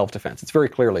think, is self-defense. It's very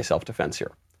clearly self-defense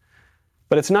here.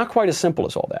 But it's not quite as simple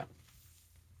as all that.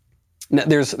 Now,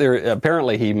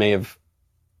 apparently he may have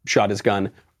shot his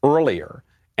gun earlier,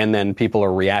 and then people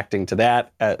are reacting to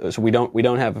that. So we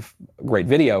don't have a great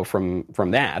video from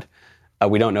that.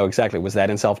 We don't know exactly, was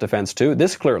that in self-defense too?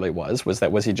 This clearly was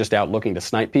he just out looking to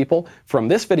snipe people? From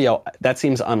this video, that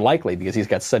seems unlikely because he's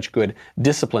got such good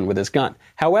discipline with his gun.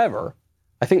 However,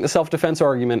 I think the self-defense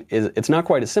argument it's not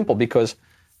quite as simple because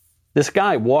this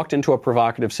guy walked into a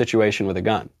provocative situation with a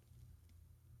gun.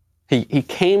 He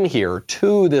came here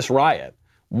to this riot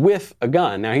with a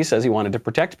gun. Now, he says he wanted to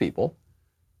protect people,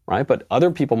 right? But other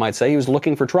people might say he was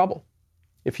looking for trouble.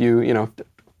 If you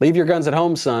leave your guns at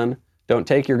home, son. Don't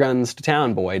take your guns to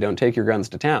town, boy. Don't take your guns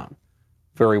to town.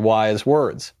 Very wise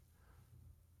words.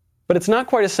 But it's not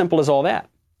quite as simple as all that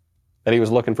he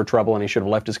was looking for trouble and he should have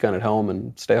left his gun at home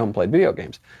and stay home and played video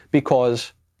games.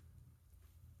 Because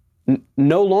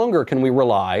no longer can we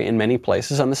rely in many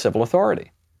places on the civil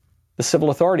authority. The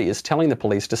civil authority is telling the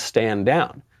police to stand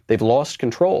down. They've lost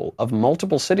control of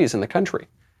multiple cities in the country.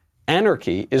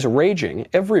 Anarchy is raging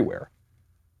everywhere.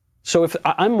 So if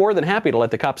I'm more than happy to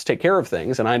let the cops take care of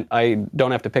things, and I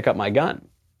don't have to pick up my gun.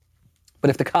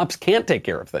 But if the cops can't take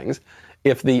care of things,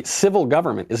 if the civil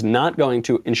government is not going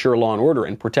to ensure law and order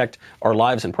and protect our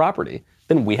lives and property,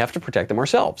 then we have to protect them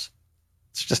ourselves.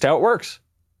 It's just how it works.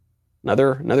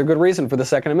 Another good reason for the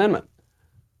Second Amendment.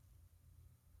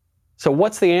 So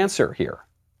what's the answer here?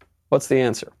 What's the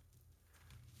answer?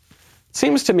 It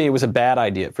seems to me it was a bad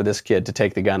idea for this kid to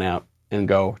take the gun out and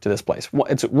go to this place. Well,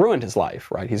 it's ruined his life,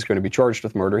 right? He's going to be charged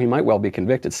with murder. He might well be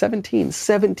convicted.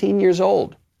 17 years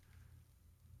old.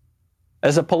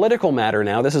 As a political matter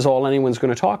now, this is all anyone's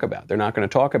going to talk about. They're not going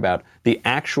to talk about the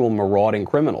actual marauding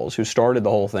criminals who started the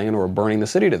whole thing and were burning the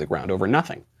city to the ground over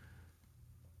nothing.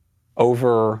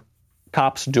 Over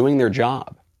cops doing their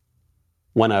job.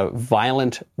 When a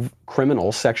violent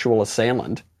criminal, sexual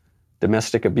assailant,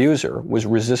 domestic abuser was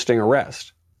resisting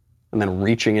arrest and then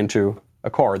reaching into a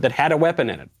car that had a weapon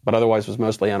in it, but otherwise was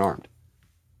mostly unarmed.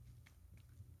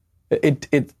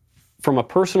 From a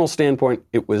personal standpoint,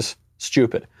 it was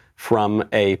stupid. From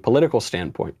a political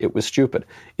standpoint, it was stupid.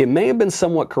 It may have been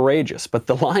somewhat courageous, but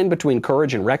the line between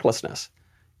courage and recklessness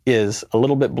is a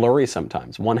little bit blurry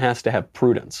sometimes. One has to have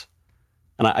prudence.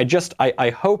 And I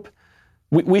hope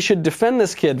we should defend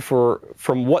this kid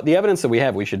from what the evidence that we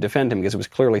have. We should defend him because it was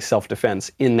clearly self-defense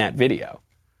in that video.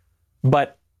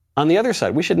 But on the other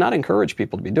side, we should not encourage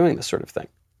people to be doing this sort of thing.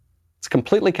 It's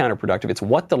completely counterproductive. It's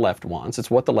what the left wants.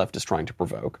 It's what the left is trying to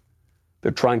provoke.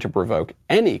 They're trying to provoke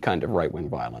any kind of right-wing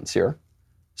violence here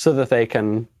so that they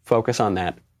can focus on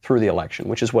that through the election,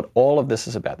 which is what all of this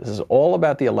is about. This is all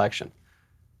about the election.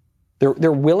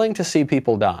 They're willing to see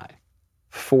people die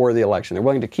for the election. They're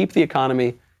willing to keep the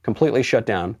economy completely shut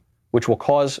down, which will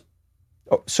cause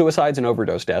suicides and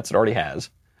overdose deaths, it already has,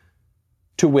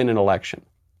 to win an election.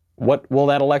 What will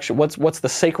that election, what's the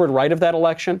sacred right of that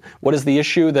election? What is the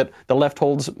issue that the left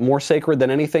holds more sacred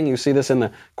than anything? You see this in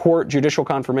the court judicial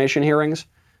confirmation hearings.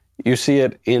 You see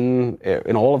it in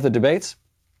all of the debates.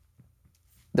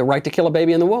 The right to kill a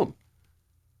baby in the womb.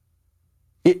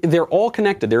 They're all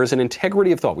connected. There is an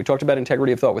integrity of thought. We talked about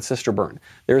integrity of thought with Sister Byrne.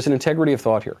 There is an integrity of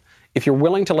thought here. If you're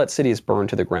willing to let cities burn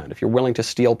to the ground, if you're willing to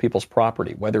steal people's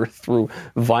property, whether through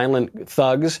violent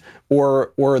thugs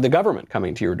or the government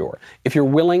coming to your door, if you're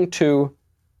willing to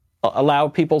allow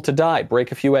people to die,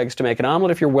 break a few eggs to make an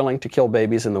omelet, if you're willing to kill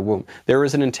babies in the womb, there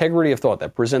is an integrity of thought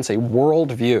that presents a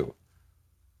worldview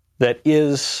that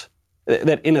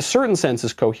in a certain sense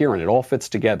is coherent. It all fits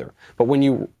together. But when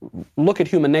you look at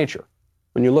human nature,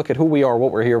 when you look at who we are,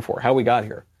 what we're here for, how we got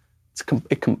here,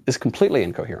 it is completely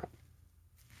incoherent.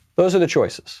 Those are the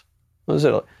choices.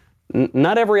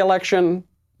 Not every election,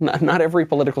 not every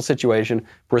political situation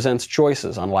presents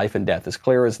choices on life and death, as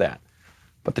clear as that.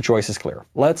 But the choice is clear.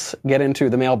 Let's get into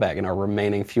the mailbag in our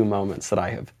remaining few moments that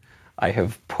I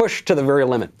have pushed to the very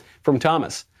limit. From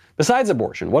Thomas, besides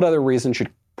abortion, what other reason should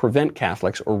prevent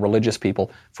Catholics or religious people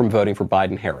from voting for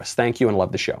Biden-Harris? Thank you and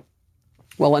love the show.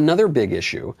 Well, another big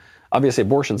issue, obviously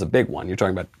abortion's a big one. You're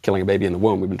talking about killing a baby in the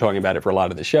womb. We've been talking about it for a lot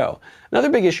of the show. Another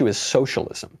big issue is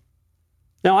socialism.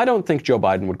 Now, I don't think Joe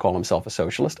Biden would call himself a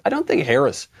socialist. I don't think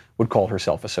Harris would call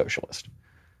herself a socialist.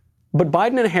 But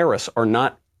Biden and Harris are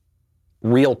not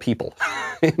real people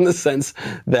in the sense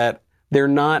that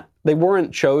they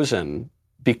weren't chosen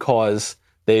because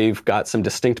they've got some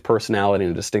distinct personality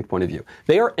and a distinct point of view.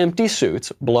 They are empty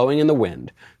suits blowing in the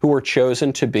wind who were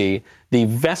chosen to be the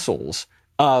vessels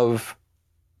of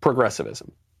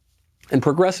progressivism. And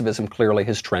progressivism clearly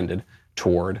has trended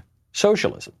toward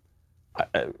socialism.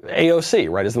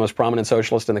 AOC, right, is the most prominent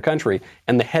socialist in the country,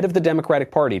 and the head of the Democratic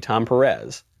Party, Tom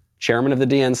Perez, chairman of the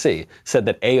DNC, said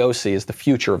that AOC is the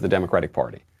future of the Democratic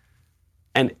Party.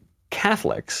 And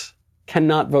Catholics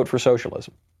cannot vote for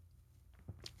socialism.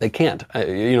 They can't.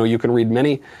 You can read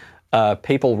many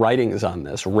papal writings on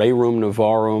this. Rerum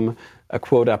Novarum,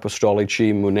 Quod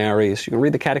Apostolici Muneris. You can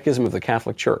read the Catechism of the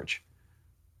Catholic Church.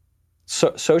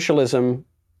 Socialism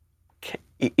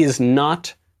is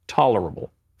not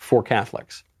tolerable for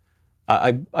Catholics.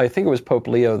 I think it was Pope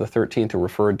Leo XIII who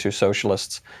referred to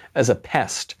socialists as a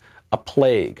pest, a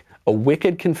plague, a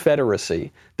wicked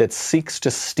confederacy that seeks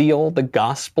to steal the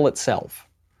gospel itself.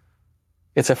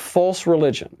 It's a false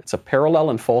religion. It's a parallel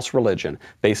and false religion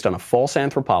based on a false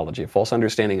anthropology, a false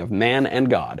understanding of man and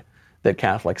God that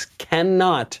Catholics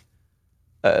cannot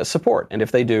support. And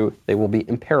if they do, they will be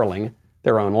imperiling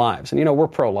their own lives. And we're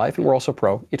pro-life and we're also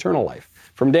pro-eternal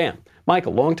life. From Dan.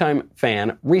 Michael, longtime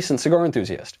fan, recent cigar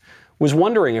enthusiast, was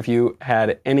wondering if you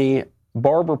had any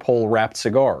barber pole wrapped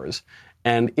cigars,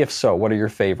 and if so, what are your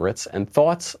favorites and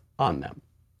thoughts on them?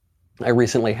 I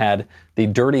recently had the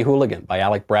Dirty Hooligan by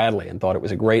Alec Bradley and thought it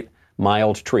was a great,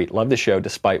 mild treat. Love the show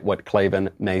despite what Klavan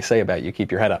may say about you.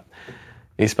 Keep your head up.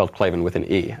 He spelled Klavan with an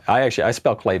E. I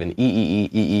spell Klavan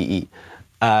E-E-E-E-E-E.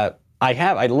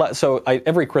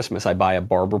 Every Christmas I buy a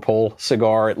barber pole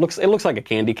cigar. It looks like a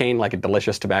candy cane, like a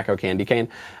delicious tobacco candy cane.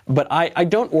 But I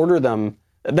don't order them.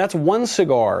 That's one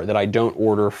cigar that I don't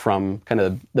order from kind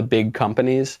of the big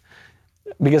companies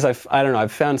because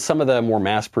I've found some of the more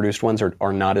mass-produced ones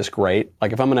are not as great.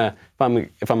 Like if I'm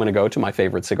gonna go to my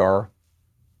favorite cigar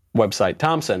website,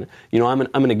 Thompson, I'm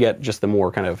gonna get just the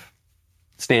more kind of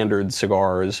standard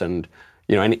cigars and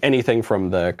anything from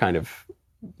the kind of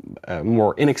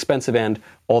more inexpensive end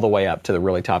all the way up to the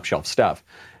really top shelf stuff.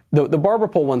 The barber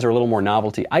pole ones are a little more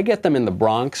novelty. I get them in the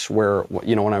Bronx where,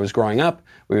 when I was growing up,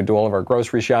 we would do all of our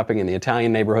grocery shopping in the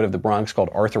Italian neighborhood of the Bronx called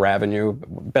Arthur Avenue,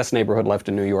 best neighborhood left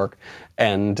in New York.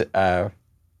 And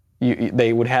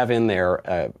they would have in there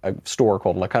a store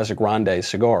called La Casa Grande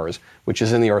Cigars, which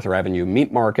is in the Arthur Avenue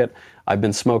meat market. I've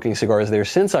been smoking cigars there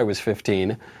since I was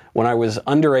 15. When I was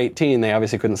under 18, they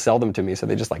obviously couldn't sell them to me, so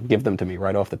they just give them to me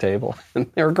right off the table.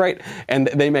 And they were great, and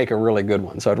they make a really good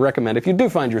one. So I'd recommend, if you do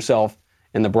find yourself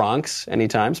in the Bronx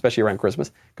anytime, especially around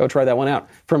Christmas, go try that one out.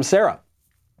 From Sarah,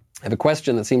 I have a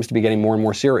question that seems to be getting more and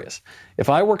more serious. If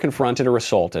I were confronted or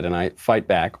assaulted and I fight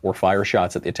back or fire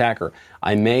shots at the attacker,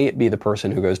 I may be the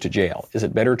person who goes to jail. Is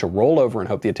it better to roll over and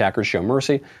hope the attackers show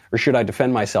mercy, or should I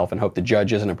defend myself and hope the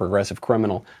judge isn't a progressive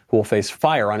criminal who will face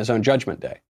fire on his own judgment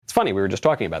day? It's funny, we were just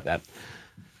talking about that.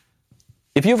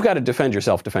 If you've got to defend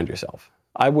yourself, defend yourself.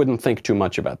 I wouldn't think too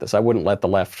much about this. I wouldn't let the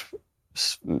left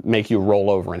make you roll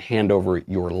over and hand over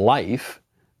your life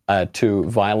to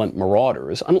violent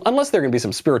marauders, unless there can be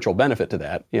some spiritual benefit to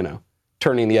that,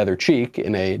 turning the other cheek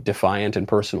in a defiant and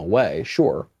personal way,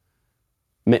 sure.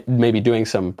 Maybe doing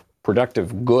some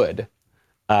productive good.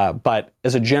 But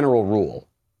as a general rule,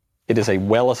 it is a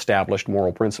well-established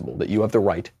moral principle that you have the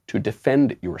right to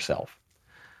defend yourself.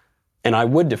 And I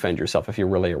would defend yourself if you're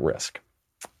really at risk.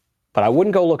 But I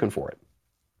wouldn't go looking for it.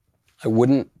 I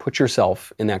wouldn't put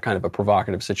yourself in that kind of a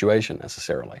provocative situation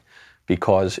necessarily,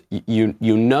 because you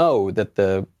know that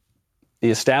the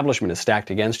establishment is stacked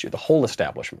against you, the whole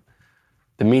establishment,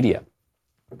 the media,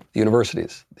 the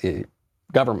universities, the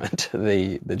government,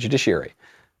 the judiciary,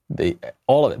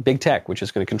 all of it, big tech, which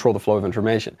is going to control the flow of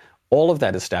information. All of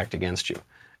that is stacked against you.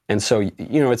 And so,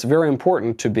 it's very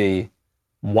important to be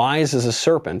wise as a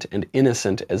serpent and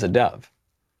innocent as a dove.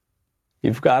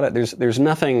 You've got it. There's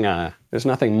nothing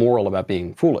moral about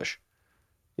being foolish.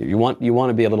 You want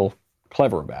to be a little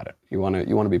clever about it. You want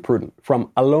to be prudent. From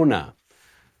Alona,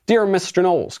 dear Mr.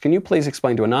 Knowles, can you please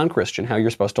explain to a non-Christian how you're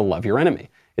supposed to love your enemy?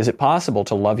 Is it possible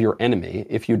to love your enemy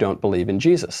if you don't believe in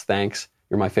Jesus? Thanks.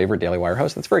 You're my favorite Daily Wire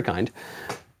host. That's very kind.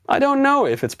 I don't know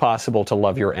if it's possible to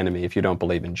love your enemy if you don't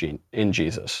believe in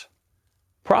Jesus.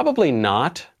 Probably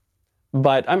not.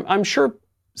 But I'm sure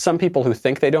some people who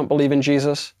think they don't believe in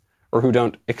Jesus, or who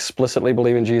don't explicitly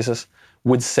believe in Jesus,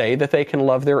 would say that they can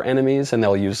love their enemies, and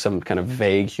they'll use some kind of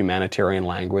vague humanitarian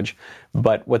language.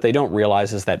 But what they don't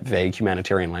realize is that vague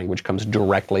humanitarian language comes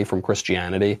directly from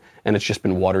Christianity, and it's just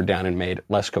been watered down and made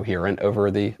less coherent over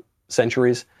the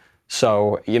centuries.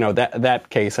 So, that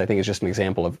case, I think, is just an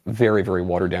example of very, very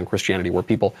watered down Christianity, where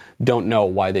people don't know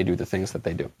why they do the things that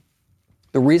they do.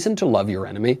 The reason to love your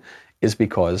enemy is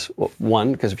because,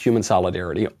 one, because of human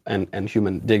solidarity and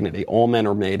human dignity. All men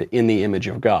are made in the image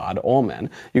of God, all men.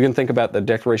 You can think about the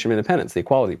Declaration of Independence, the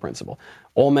equality principle.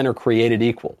 All men are created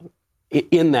equal,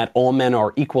 in that all men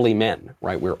are equally men,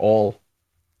 right? We're all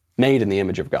made in the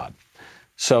image of God.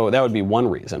 So that would be one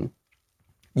reason.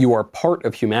 You are part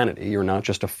of humanity. You're not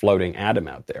just a floating atom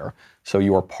out there. So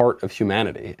you are part of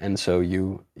humanity. And so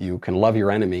you can love your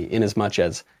enemy in as much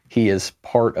as he is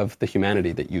part of the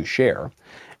humanity that you share.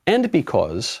 And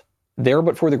because there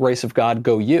but for the grace of God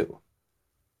go you.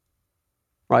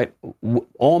 Right?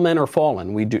 All men are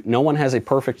fallen. No one has a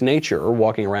perfect nature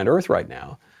walking around earth right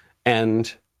now.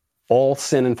 And all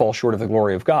sin and fall short of the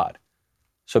glory of God.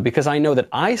 So because I know that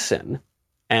I sin,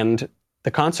 and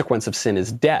the consequence of sin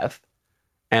is death,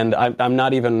 and I'm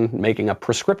not even making a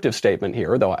prescriptive statement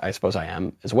here, though I suppose I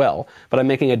am as well, but I'm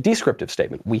making a descriptive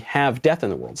statement. We have death in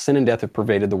the world. Sin and death have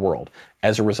pervaded the world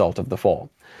as a result of the fall.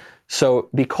 So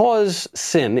because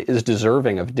sin is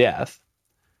deserving of death,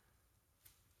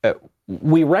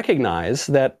 we recognize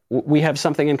that we have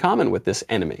something in common with this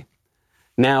enemy.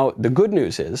 Now, the good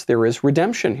news is there is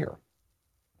redemption here,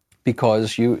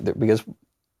 because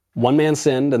one man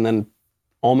sinned and then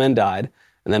all men died,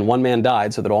 and then one man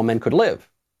died so that all men could live,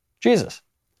 Jesus.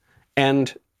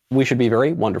 And we should be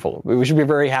very wonderful. We should be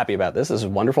very happy about this. This is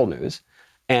wonderful news.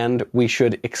 And we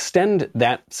should extend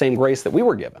that same grace that we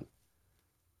were given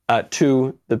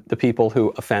to the people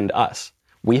who offend us.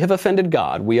 We have offended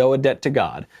God. We owe a debt to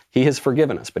God. He has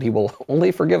forgiven us, but he will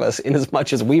only forgive us in as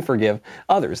much as we forgive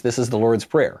others. This is the Lord's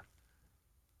Prayer.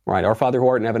 Right? Our Father who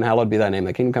art in heaven, hallowed be thy name.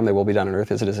 Thy kingdom come, thy will be done on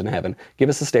earth as it is in heaven. Give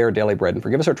us this day our daily bread, and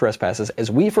forgive us our trespasses as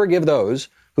we forgive those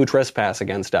who trespass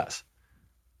against us.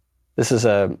 This is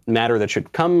a matter that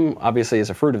should come, obviously, as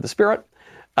a fruit of the Spirit,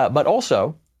 but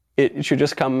also it should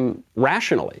just come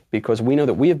rationally, because we know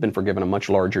that we have been forgiven a much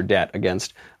larger debt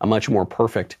against a much more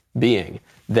perfect being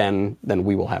than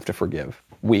we will have to forgive,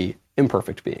 we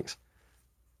imperfect beings.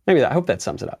 I hope that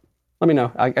sums it up. Let me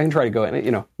know. I can try to go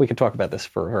in. We could talk about this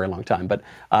for a very long time, but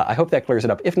I hope that clears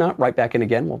it up. If not, right back in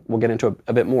again. We'll get into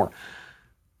a bit more.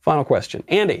 Final question.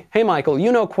 Andy, hey, Michael,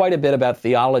 you know quite a bit about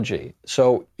theology,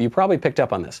 so you probably picked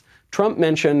up on this. Trump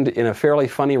mentioned in a fairly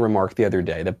funny remark the other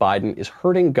day that Biden is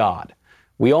hurting God.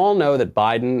 We all know that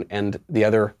Biden and the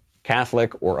other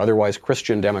Catholic or otherwise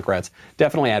Christian Democrats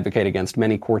definitely advocate against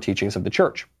many core teachings of the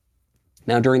church.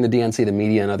 Now, during the DNC, the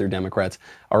media and other Democrats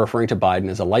are referring to Biden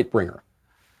as a light bringer.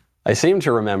 I seem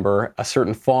to remember a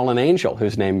certain fallen angel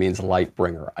whose name means light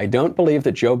bringer. I don't believe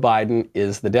that Joe Biden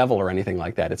is the devil or anything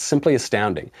like that. It's simply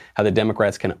astounding how the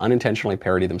Democrats can unintentionally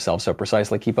parody themselves so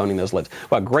precisely. Keep owning those lips.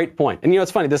 Well, great point. And it's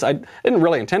funny, I didn't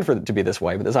really intend for it to be this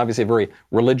way, but this is obviously a very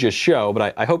religious show,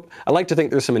 but I like to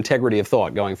think there's some integrity of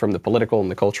thought going from the political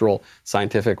and the cultural,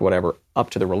 scientific, whatever,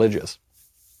 up to the religious.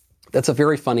 That's a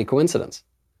very funny coincidence.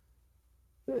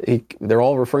 They're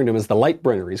all referring to him as the light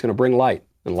bringer. He's going to bring light.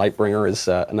 And Lightbringer is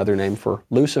another name for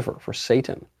Lucifer, for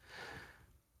Satan.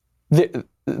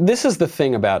 This is the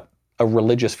thing about a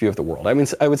religious view of the world. I mean,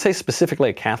 I would say specifically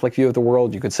a Catholic view of the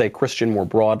world. You could say Christian more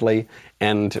broadly.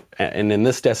 And in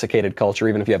this desiccated culture,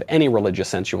 even if you have any religious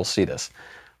sense, you will see this.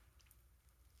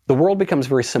 The world becomes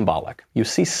very symbolic. You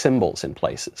see symbols in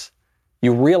places.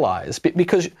 You realize,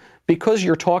 because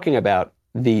you're talking about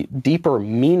the deeper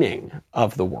meaning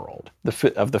of the world,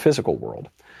 of the physical world,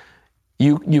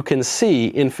 You can see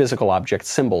in physical objects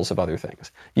symbols of other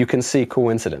things. You can see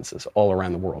coincidences all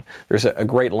around the world. There's a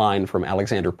great line from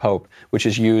Alexander Pope, which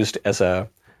is used as a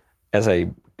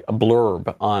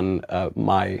blurb on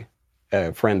my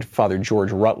friend Father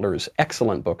George Rutler's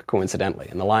excellent book, Coincidentally.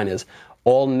 And the line is,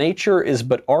 "All nature is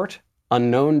but art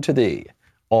unknown to thee,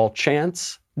 all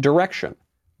chance direction,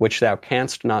 which thou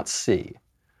canst not see."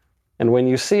 And when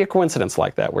you see a coincidence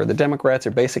like that, where the Democrats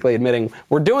are basically admitting,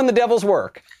 we're doing the devil's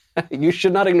work, you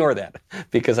should not ignore that,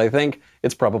 because I think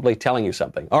it's probably telling you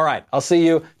something. All right, I'll see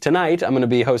you tonight. I'm going to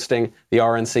be hosting the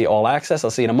RNC All Access.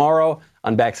 I'll see you tomorrow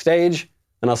on Backstage,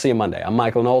 and I'll see you Monday. I'm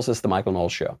Michael Knowles. This is The Michael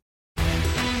Knowles Show.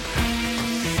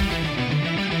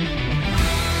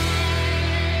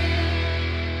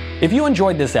 If you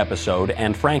enjoyed this episode,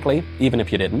 and frankly, even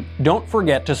if you didn't, don't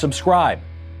forget to subscribe.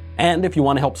 And if you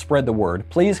want to help spread the word,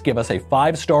 please give us a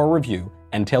 5-star review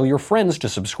and tell your friends to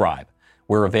subscribe.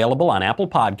 We're available on Apple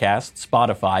Podcasts,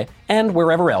 Spotify, and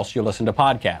wherever else you listen to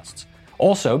podcasts.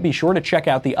 Also, be sure to check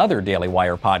out the other Daily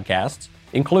Wire podcasts,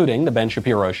 including The Ben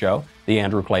Shapiro Show, The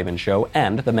Andrew Klavan Show,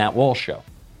 and The Matt Walsh Show.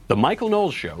 The Michael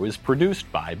Knowles Show is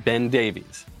produced by Ben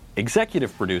Davies.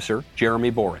 Executive producer, Jeremy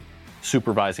Boring.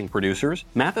 Supervising producers,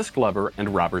 Mathis Glover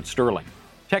and Robert Sterling.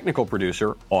 Technical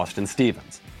producer, Austin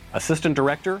Stevens. Assistant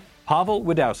director, Pavel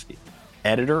Wadowski.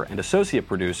 Editor and associate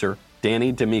producer,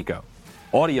 Danny D'Amico.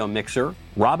 Audio mixer,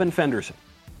 Robin Fenderson.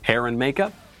 Hair and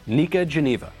makeup, Nika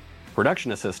Geneva.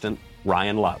 Production assistant,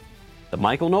 Ryan Love. The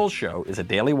Michael Knowles Show is a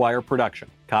Daily Wire production.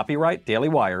 Copyright Daily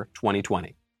Wire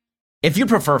 2020. If you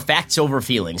prefer facts over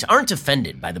feelings, aren't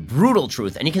offended by the brutal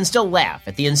truth, and you can still laugh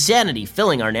at the insanity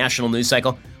filling our national news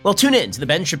cycle, well, tune in to The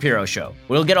Ben Shapiro Show.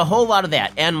 We'll get a whole lot of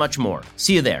that and much more.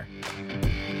 See you there.